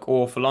don't look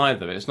awful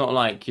either. It's not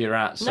like you're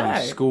at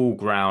some school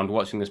ground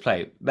watching this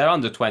play. They're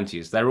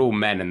under-20s. They're all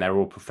men and they're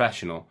all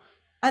professional.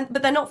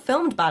 But they're not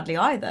filmed badly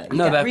either.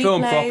 No, they're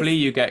filmed properly.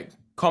 You get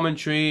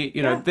commentary.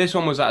 You know, this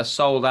one was at a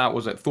sold-out,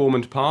 was at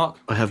Thormond Park.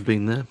 I have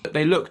been there.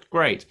 They looked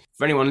great.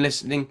 For anyone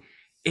listening,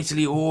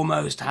 Italy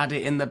almost had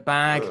it in the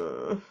bag.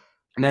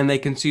 And then they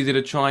conceded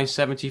a try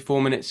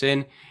 74 minutes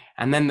in.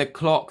 And then the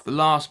clock, the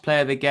last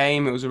play of the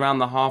game, it was around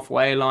the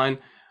halfway line.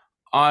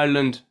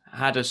 Ireland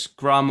had a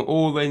scrum.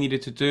 All they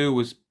needed to do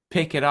was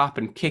pick it up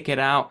and kick it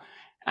out.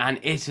 And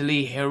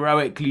Italy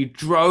heroically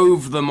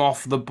drove them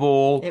off the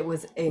ball. It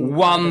was incredible.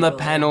 Won the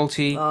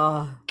penalty.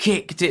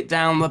 Kicked it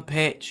down the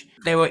pitch.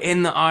 They were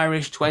in the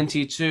Irish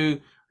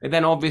 22. And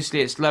then obviously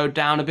it slowed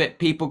down a bit.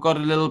 People got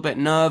a little bit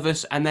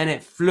nervous. And then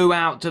it flew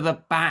out to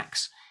the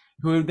backs,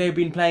 who they've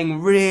been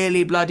playing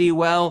really bloody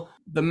well.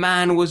 The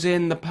man was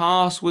in, the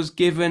pass was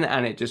given,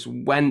 and it just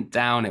went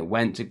down. It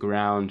went to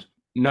ground.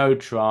 No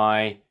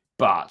try.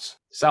 But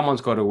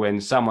someone's got to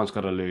win. Someone's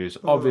got to lose.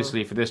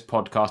 Obviously, for this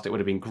podcast, it would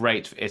have been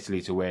great for Italy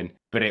to win.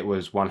 But it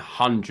was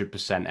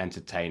 100%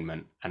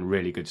 entertainment and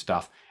really good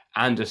stuff.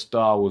 And a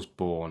star was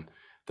born.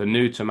 The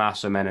new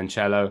Tommaso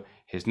Menoncello.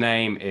 His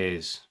name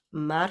is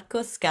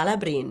Marco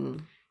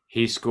Scalabrin.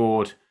 He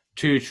scored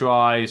 2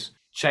 tries,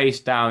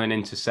 chased down an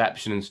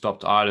interception and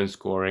stopped Ireland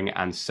scoring,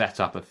 and set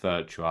up a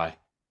 3rd try.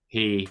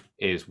 He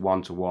is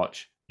one to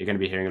watch. You're going to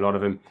be hearing a lot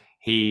of him.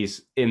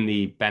 He's in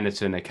the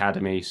Benetton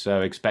Academy,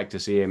 so expect to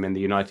see him in the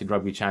United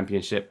Rugby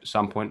Championship at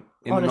some point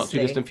in the not too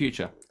distant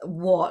future.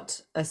 What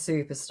a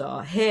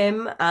superstar.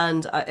 Him,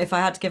 and if I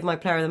had to give my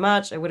player of the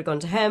match, it would have gone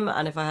to him,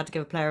 and if I had to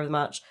give a player of the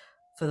match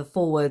for the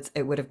forwards,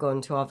 it would have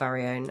gone to our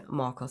very own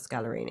Marco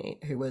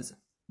Scalarini, who was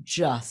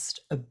just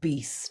a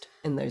beast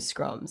in those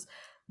scrums.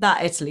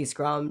 That Italy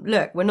scrum,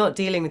 look, we're not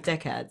dealing with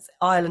dickheads.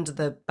 Ireland are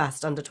the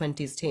best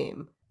under-20s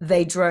team.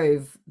 They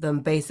drove them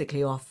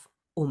basically off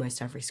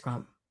almost every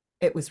scrum.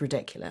 It was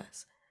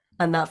ridiculous.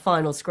 And that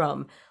final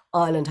scrum,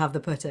 Ireland have the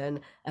put in,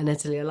 and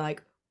Italy are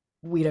like,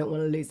 we don't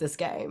want to lose this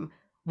game.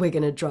 We're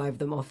going to drive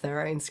them off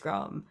their own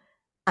scrum.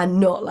 And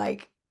not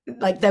like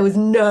there was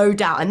no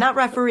doubt. And that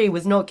referee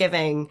was not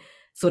giving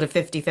sort of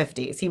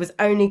 50-50s. He was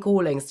only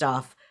calling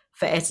stuff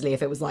for Italy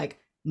if it was like,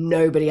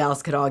 nobody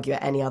else could argue it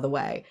any other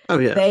way. Oh,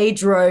 yeah. They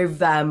drove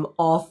them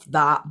off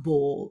that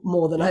ball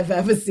more than I've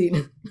ever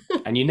seen.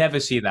 And you never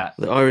see that.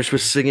 The Irish were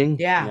singing.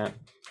 Yeah.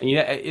 And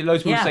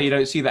loads of people say you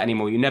don't see that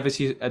anymore. You never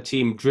see a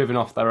team driven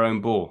off their own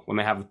ball when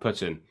they have the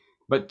put-in.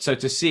 But so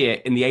to see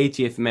it in the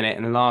 80th minute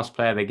in the last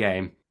play of the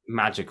game,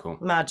 magical.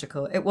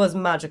 Magical. It was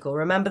magical.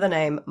 Remember the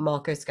name,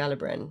 Marco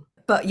Scalabrin.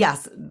 But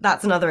yes,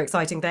 that's another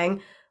exciting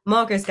thing.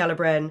 Marco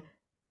Scalabrin,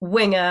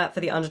 winger for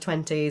the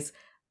under-20s.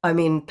 I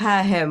mean,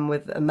 pair him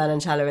with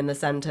Menoncello in the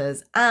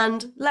centres.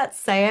 And let's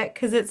say it,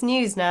 because it's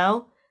news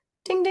now.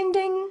 Ding, ding,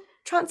 ding.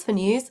 Transfer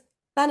news.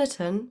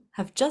 Benetton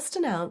have just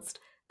announced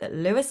that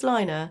Lewis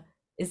Liner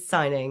is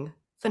signing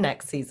for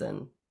next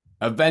season.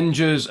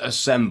 Avengers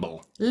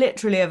assemble.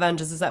 Literally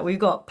Avengers assemble. We've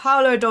got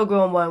Paolo Doggo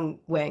on one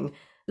wing,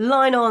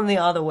 Liner on the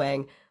other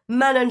wing,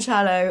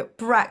 Menoncello,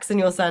 Brax in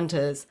your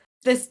centres.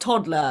 This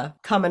toddler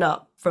coming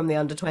up from the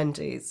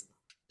under-20s.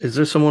 Is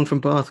there someone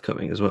from Bath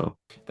coming as well?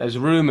 There's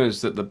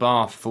rumours that the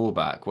Bath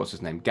fullback, what's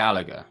his name,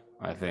 Gallagher,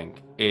 I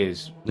think,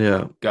 is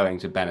going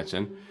to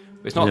Benetton.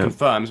 It's not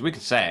confirmed. We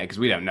could say it because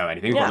we don't know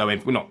anything. Although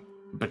we're not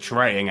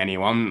betraying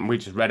anyone. We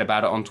just read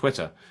about it on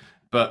Twitter.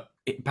 But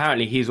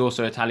apparently he's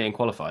also Italian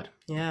qualified.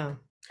 Yeah.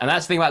 And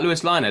that's the thing about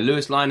Lewis Liner.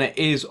 Lewis Liner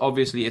is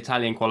obviously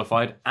Italian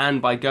qualified.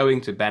 And by going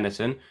to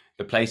Benetton,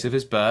 the place of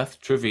his birth,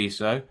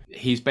 Treviso.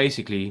 He's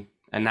basically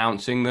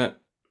announcing that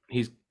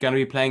he's going to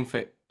be playing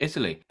for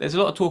Italy. There's a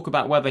lot of talk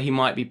about whether he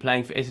might be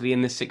playing for Italy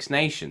in the Six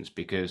Nations,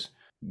 because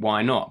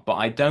why not? But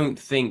I don't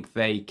think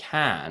they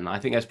can. I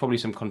think there's probably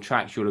some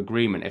contractual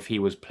agreement if he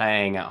was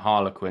playing at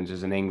Harlequins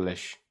as an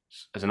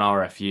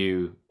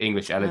RFU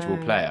English eligible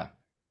player.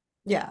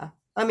 Yeah.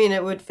 I mean,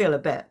 it would feel a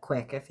bit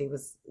quick if he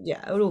was, it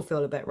would all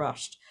feel a bit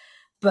rushed.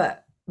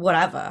 But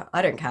whatever,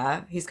 I don't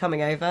care. He's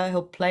coming over.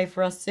 He'll play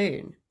for us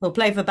soon. He'll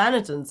play for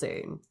Benetton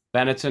soon.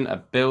 Benetton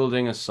are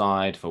building a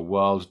side for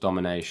world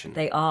domination.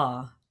 They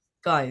are.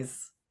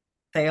 Guys,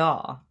 they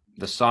are.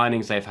 The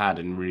signings they've had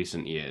in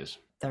recent years.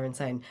 They're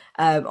insane.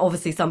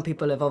 Obviously, some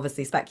people have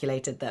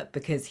speculated that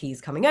because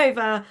he's coming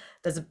over,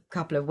 there's a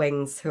couple of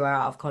wings who are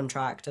out of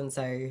contract, and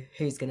so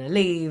who's going to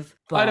leave.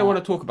 But I don't want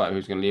to talk about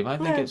who's going to leave. I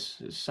think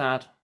it's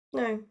sad.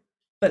 No.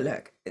 But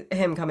look,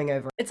 him coming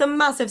over, it's a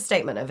massive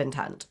statement of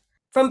intent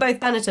from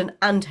both Benetton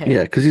and him.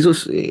 Yeah, because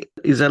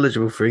he's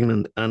eligible for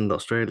England and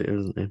Australia,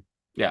 isn't he?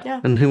 Yeah.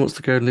 And who wants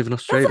to go and live in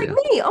Australia? That's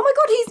like me. Oh my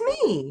God, he's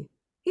me.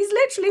 He's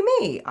literally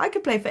me. I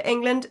could play for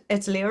England,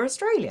 Italy, or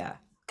Australia.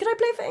 Could I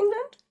play for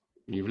England?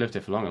 You've lived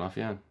here for long enough,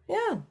 yeah.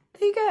 Yeah,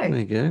 there you go. There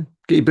you go.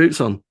 Get your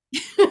boots on.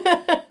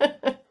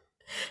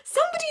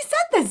 Somebody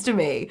said this to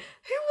me.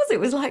 Who was it? It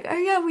was like, oh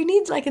yeah, we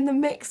need like in the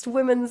mixed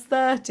women's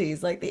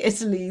 30s, like the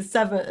Italy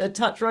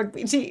touch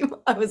rugby team.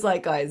 I was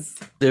like, guys,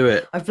 do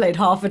it. I've played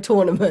half a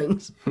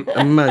tournament.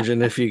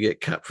 Imagine if you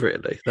get capped for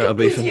Italy. That'll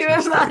be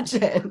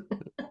fantastic. You imagine?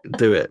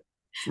 Do it.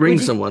 Ring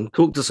someone.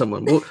 Talk to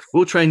someone.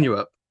 We'll train you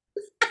up,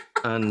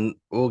 and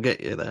we'll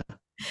get you there.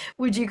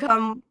 Would you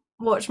come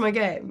watch my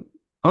game?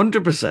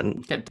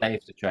 100%. Get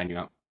Dave to train you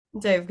up.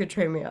 Dave could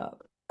train me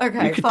up.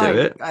 Okay, you could fine, do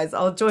it. guys.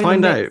 I'll join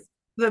Find out.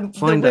 the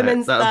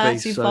women's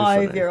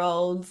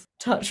 35-year-old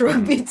touch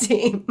rugby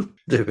team.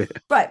 Do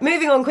it. Right,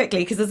 moving on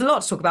quickly, because there's a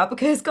lot to talk about,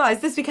 because, guys,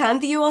 this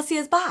weekend, the URC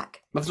is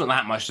back. There's not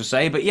that much to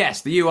say, but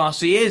yes, the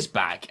URC is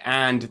back.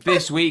 And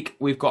this week,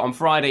 we've got on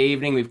Friday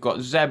evening, we've got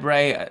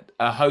Zebre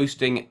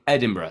hosting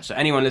Edinburgh. So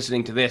anyone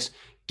listening to this,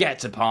 get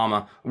to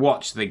Palmer,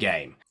 watch the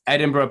game.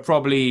 Edinburgh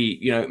probably,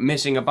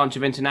 missing a bunch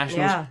of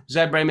internationals. Yeah.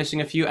 Zebre missing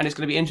a few, and it's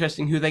going to be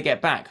interesting who they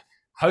get back.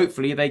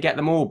 Hopefully, they get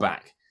them all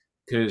back,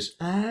 because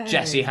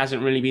Jesse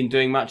hasn't really been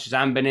doing much.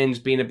 Zambenin's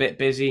been a bit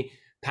busy.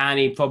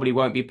 Pani probably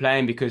won't be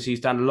playing because he's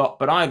done a lot.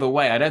 But either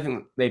way, I don't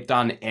think they've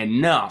done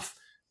enough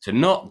to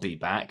not be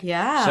back.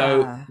 Yeah.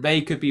 So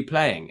they could be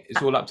playing.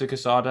 It's all up to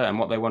Casada and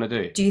what they want to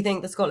do. Do you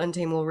think the Scotland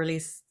team will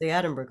release the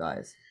Edinburgh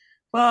guys?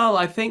 Well,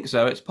 I think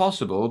so. It's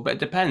possible, but it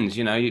depends.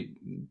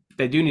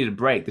 They do need a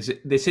break.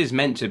 This is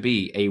meant to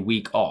be a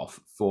week off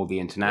for the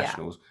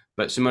internationals,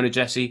 but Simona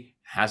Jesse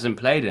hasn't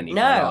played any in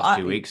the last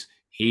 2 weeks.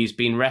 He's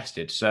been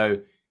rested, so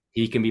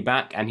he can be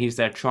back, and he's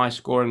their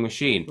try-scoring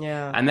machine.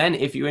 Yeah. And then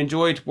if you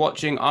enjoyed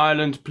watching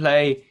Ireland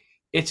play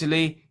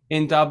Italy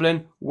in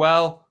Dublin,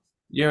 well,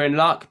 you're in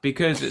luck,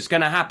 because it's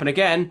going to happen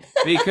again,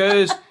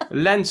 because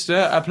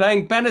Leinster are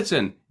playing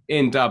Benetton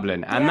in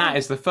Dublin, and that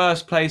is the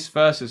first place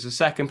versus the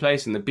second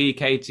place in the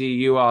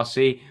BKT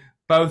URC.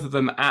 Both of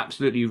them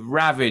absolutely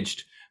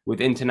ravaged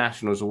with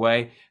internationals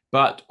away,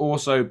 but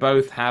also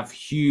both have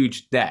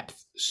huge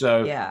depth.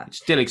 So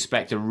still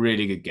expect a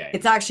really good game.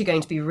 It's actually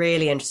going to be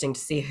really interesting to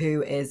see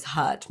who is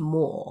hurt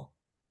more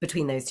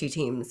between those two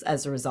teams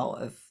as a result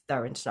of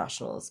their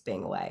internationals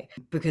being away,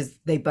 because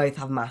they both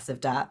have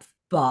massive depth,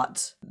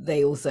 but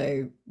they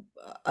also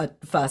are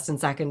first and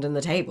second in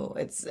the table.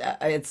 It's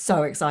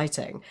so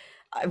exciting.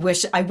 I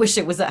wish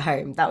it was at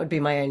home. That would be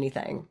my only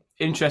thing.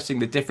 Interesting,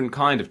 the different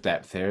kind of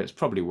depth here. It's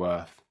probably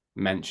worth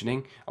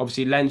mentioning.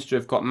 Obviously, Leinster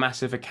have got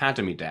massive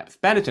academy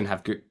depth. Benetton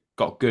have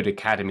got good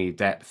academy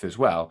depth as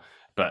well,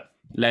 but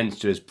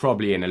Leinster is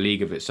probably in a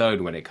league of its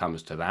own when it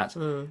comes to that.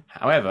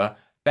 However,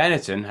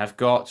 Benetton have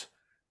got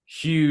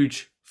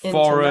huge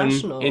foreign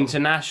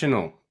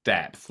international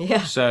depth.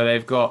 Yeah. So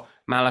they've got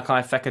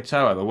Malachi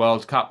Fekitoa, the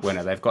World Cup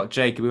winner. They've got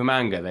Jacob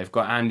Umanga. They've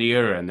got Andy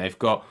Uren. They've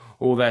got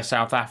all their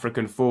South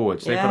African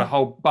forwards. They've got a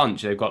whole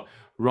bunch. They've got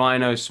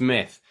Rhino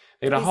Smith.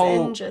 They got a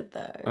whole injured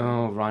though.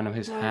 Oh, Rhino,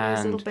 his hand.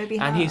 His little baby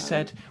and he hand.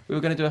 said we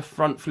were going to do a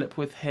front flip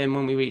with him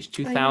when we reached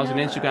 2,000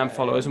 Instagram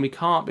followers, and we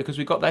can't because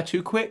we got there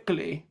too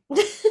quickly.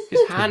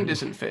 His hand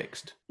isn't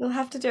fixed. You'll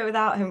have to do it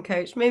without him,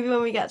 coach. Maybe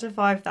when we get to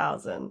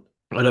 5,000.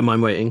 I don't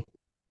mind waiting.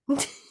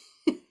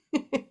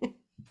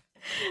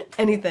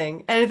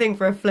 Anything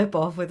for a flip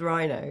off with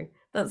Rhino.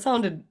 That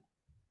sounded.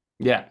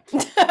 Yeah.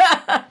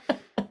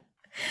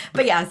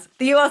 But yes,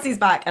 the URC's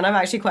back, and I'm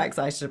actually quite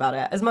excited about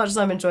it. As much as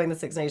I'm enjoying the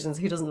Six Nations,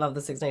 who doesn't love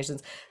the Six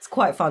Nations? It's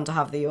quite fun to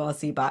have the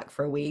URC back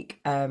for a week.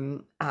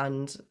 And I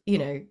miss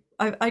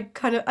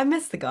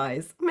the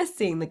guys. I miss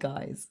seeing the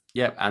guys.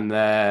 Yep, and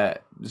the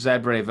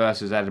Zebre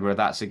versus Edinburgh,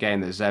 that's a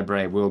game that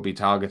Zebre will be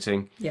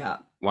targeting. Yeah.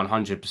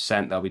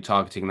 100% they'll be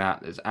targeting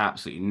that. There's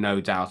absolutely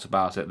no doubt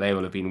about it. They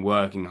will have been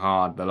working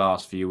hard the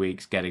last few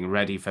weeks getting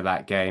ready for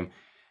that game.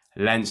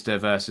 Leinster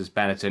versus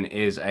Benetton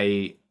is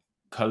a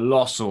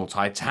colossal,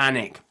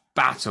 titanic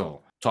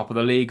battle. Top of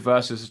the league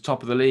versus the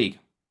top of the league.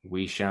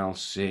 We shall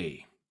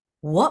see.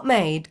 What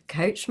made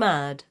Coach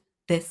mad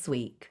this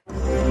week?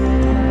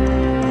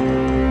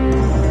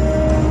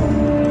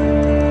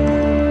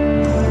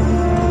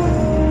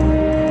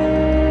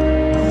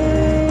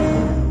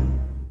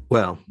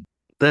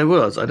 There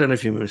was. I don't know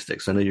if you missed it,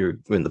 'cause I know you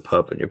were in the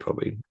pub and you're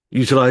probably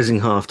utilising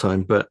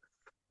halftime, but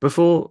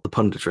before the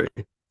punditry,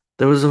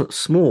 there was a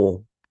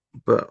small,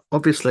 but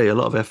obviously a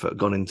lot of effort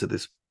gone into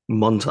this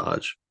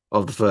montage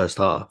of the first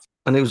half.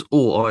 And it was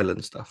all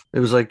Ireland stuff.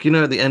 It was like,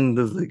 at the end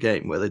of the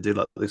game where they do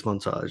like this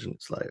montage and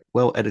it's like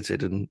well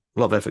edited and a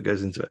lot of effort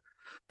goes into it.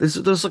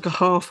 There's like a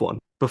half one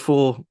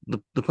before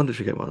the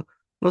punditry came on. And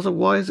I was like,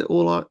 why is it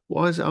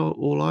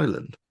all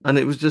Ireland? And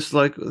it was just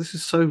like, this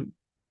is so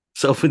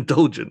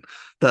self-indulgent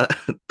that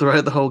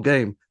throughout the whole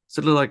game,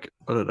 instead of like,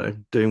 I don't know,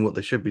 doing what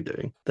they should be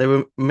doing, they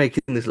were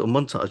making this little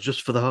montage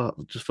just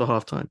for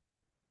half time.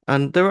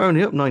 And they were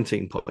only up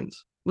 19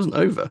 points. It wasn't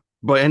over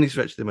by any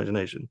stretch of the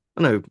imagination.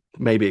 I know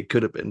maybe it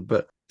could have been,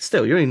 but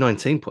still, you're only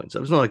 19 points.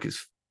 It was not like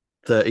it's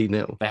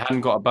 30-0. They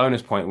hadn't got a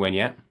bonus point win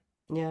yet.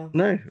 Yeah.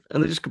 No,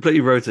 and they just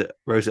completely wrote it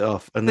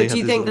off. And But do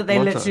you think that they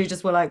literally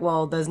just were like,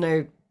 well,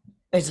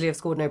 Italy have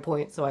scored no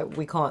points, so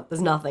we can't,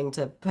 there's nothing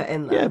to put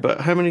in there. Yeah, but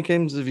how many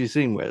games have you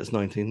seen where it's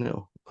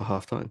 19-0 at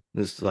half time?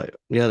 It's like,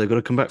 yeah, they've got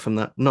to come back from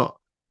that. Not,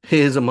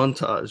 here's a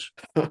montage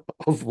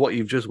of what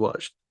you've just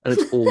watched, and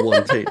it's all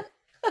one team.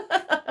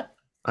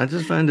 I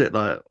just found it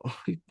like,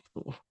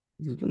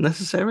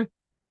 necessary.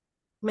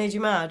 Made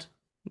you mad?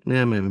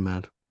 Yeah, made me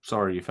mad.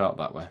 Sorry you felt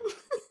that way.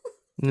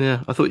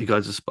 Yeah, I thought you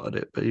guys had spotted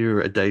it, but you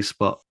were at a day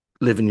spot,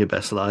 living your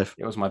best life.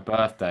 It was my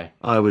birthday.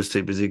 I was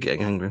too busy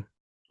getting angry.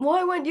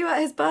 Why weren't you at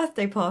his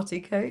birthday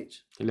party,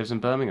 Coach? He lives in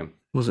Birmingham.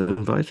 Wasn't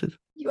invited.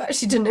 You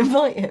actually didn't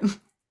invite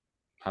him.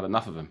 Had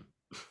enough of him.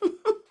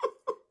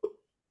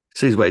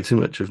 Sees way too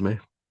much of me.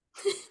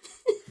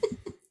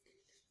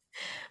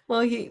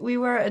 Well, we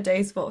were at a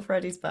day spot for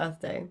Eddie's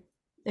birthday.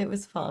 It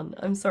was fun.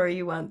 I'm sorry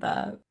you weren't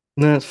there.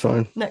 No, it's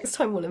fine. Next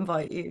time we'll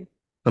invite you.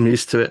 I'm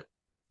used to it.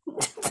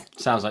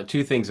 Sounds like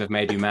two things have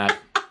made you mad.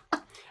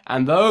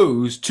 And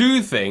those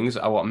two things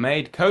are what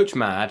made Coach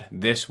mad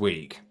this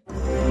week.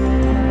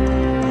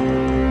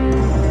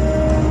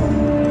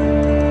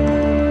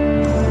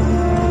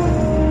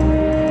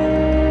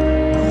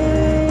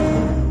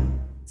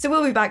 So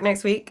we'll be back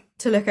next week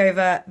to look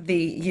over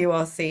the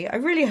URC. I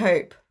really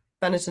hope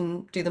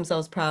Benetton do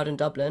themselves proud in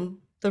Dublin.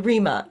 The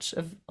rematch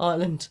of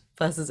Ireland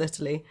versus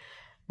Italy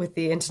with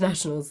the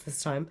internationals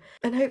this time.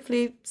 And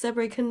hopefully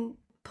Zebre can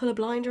pull a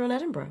blinder on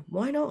Edinburgh.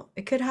 Why not?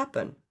 It could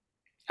happen.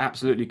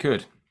 Absolutely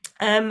could.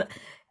 In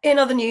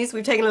other news,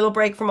 we've taken a little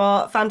break from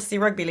our fantasy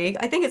rugby league.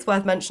 I think it's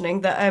worth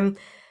mentioning that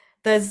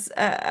there's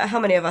how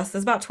many of us?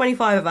 There's about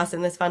 25 of us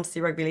in this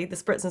fantasy rugby league, the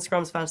Spritz and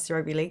Scrums fantasy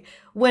rugby league.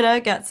 Winner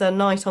gets a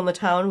night on the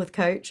town with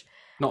Coach.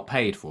 Not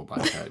paid for by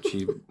Coach.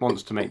 He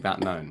wants to make that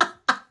known.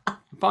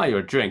 Buy you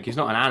a drink. He's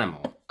not an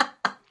animal.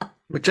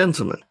 A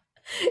gentleman.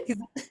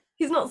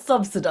 He's not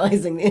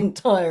subsidising the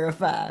entire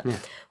affair, Yeah.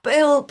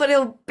 but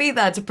he'll be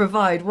there to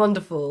provide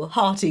wonderful,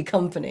 hearty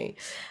company.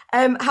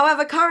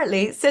 However,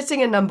 currently sitting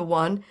in number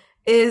one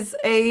is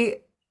I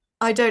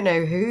don't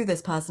know who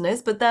this person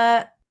is, but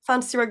their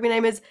fantasy rugby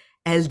name is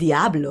El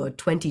Diablo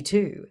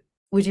 22.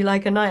 Would you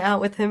like a night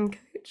out with him,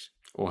 Coach?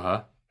 Or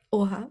her.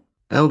 Or her?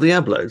 El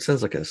Diablo. It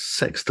sounds like a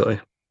sex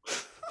toy.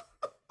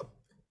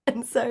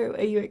 And so,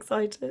 are you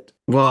excited?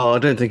 Well, I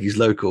don't think he's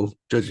local,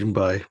 judging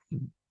by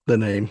the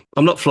name.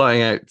 I'm not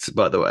flying out,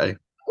 by the way.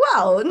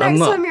 Well, next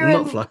time you're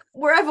I'm not in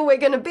wherever we're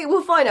going to be,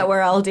 we'll find out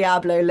where El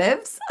Diablo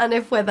lives. And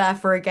if we're there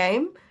for a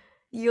game,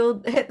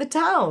 you'll hit the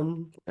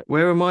town.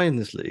 Where am I in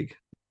this league?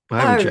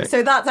 I haven't checked.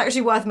 So that's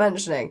actually worth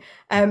mentioning.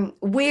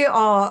 We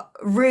are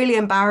really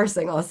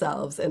embarrassing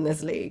ourselves in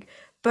this league.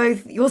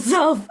 Both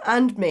yourself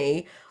and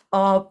me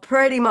are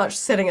pretty much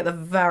sitting at the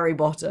very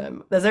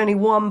bottom. There's only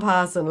one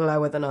person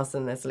lower than us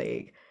in this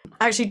league.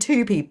 Actually,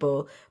 two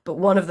people, but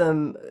one of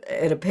them,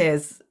 it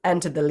appears,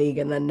 entered the league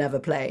and then never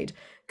played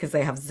because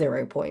they have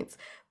 0 points.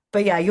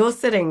 But yeah, you're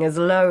sitting as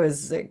low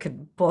as it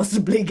could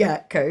possibly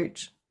get,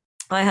 Coach.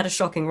 I had a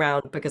shocking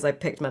round because I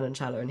picked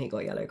Menoncello and he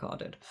got yellow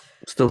carded.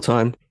 Still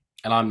time.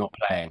 And I'm not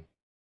playing.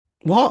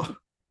 What?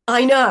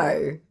 I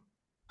know.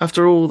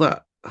 After all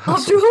that hassle.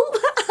 After all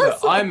that. Look,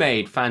 I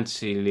made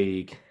Fantasy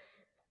League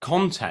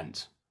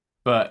content,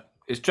 but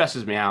it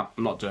stresses me out.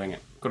 I'm not doing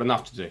it. Got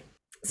enough to do.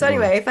 So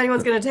anyway, if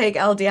anyone's going to take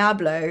El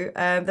Diablo,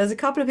 there's a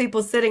couple of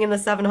people sitting in the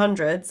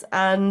 700s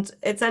and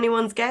it's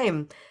anyone's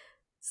game.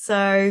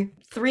 So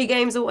 3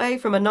 games away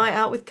from a night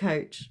out with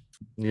Coach.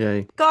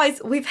 Yay.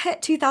 Guys, we've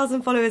hit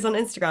 2,000 followers on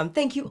Instagram.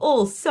 Thank you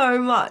all so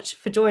much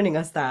for joining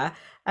us there.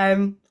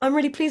 I'm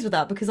really pleased with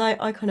that because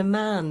I kind of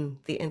man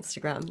the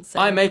Instagram. So.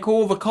 I make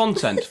all the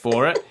content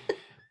for it.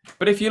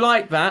 But if you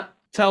like that,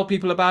 tell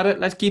people about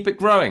it. Let's keep it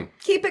growing.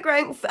 Keep it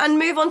growing and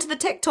move on to the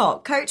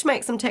TikTok. Coach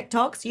makes some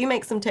TikToks. You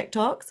make some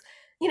TikToks.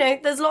 You know,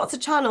 there's lots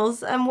of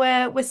channels and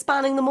we're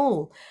spanning them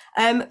all.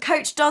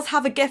 Coach does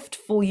have a gift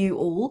for you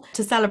all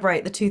to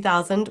celebrate the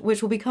 2000,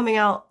 which will be coming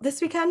out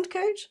this weekend,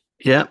 Coach.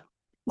 Yeah,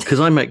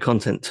 because I make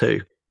content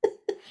too.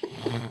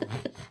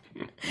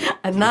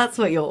 And that's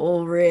what you're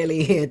all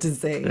really here to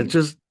see. It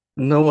just,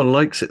 no one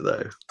likes it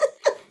though.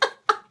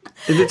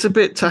 If it's a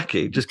bit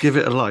tacky, just give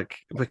it a like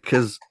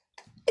because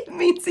It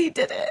means he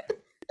did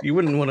it. you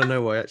wouldn't want to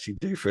know what I actually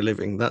do for a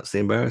living. That's the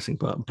embarrassing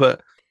part.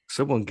 But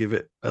Someone give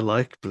it a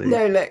like, please.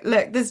 No,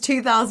 look, there's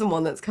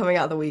 2001 that's coming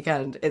out the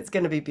weekend. It's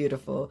going to be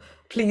beautiful.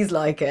 Please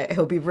like it.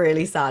 He'll be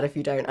really sad if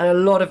you don't. And a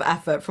lot of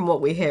effort from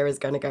what we hear is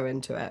going to go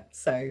into it.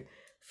 So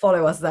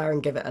follow us there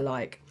and give it a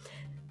like.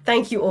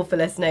 Thank you all for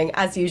listening.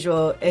 As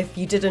usual, if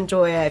you did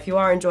enjoy it, if you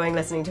are enjoying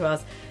listening to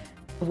us,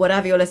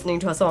 whatever you're listening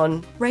to us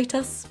on, rate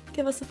us.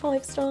 Give us a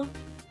 5-star.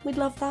 We'd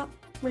love that.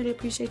 Really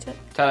appreciate it.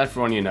 Tell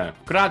everyone you know.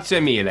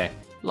 Grazie mille.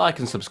 Like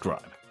and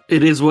subscribe.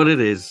 It is what it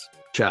is.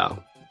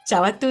 Ciao.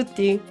 Ciao a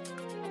tutti.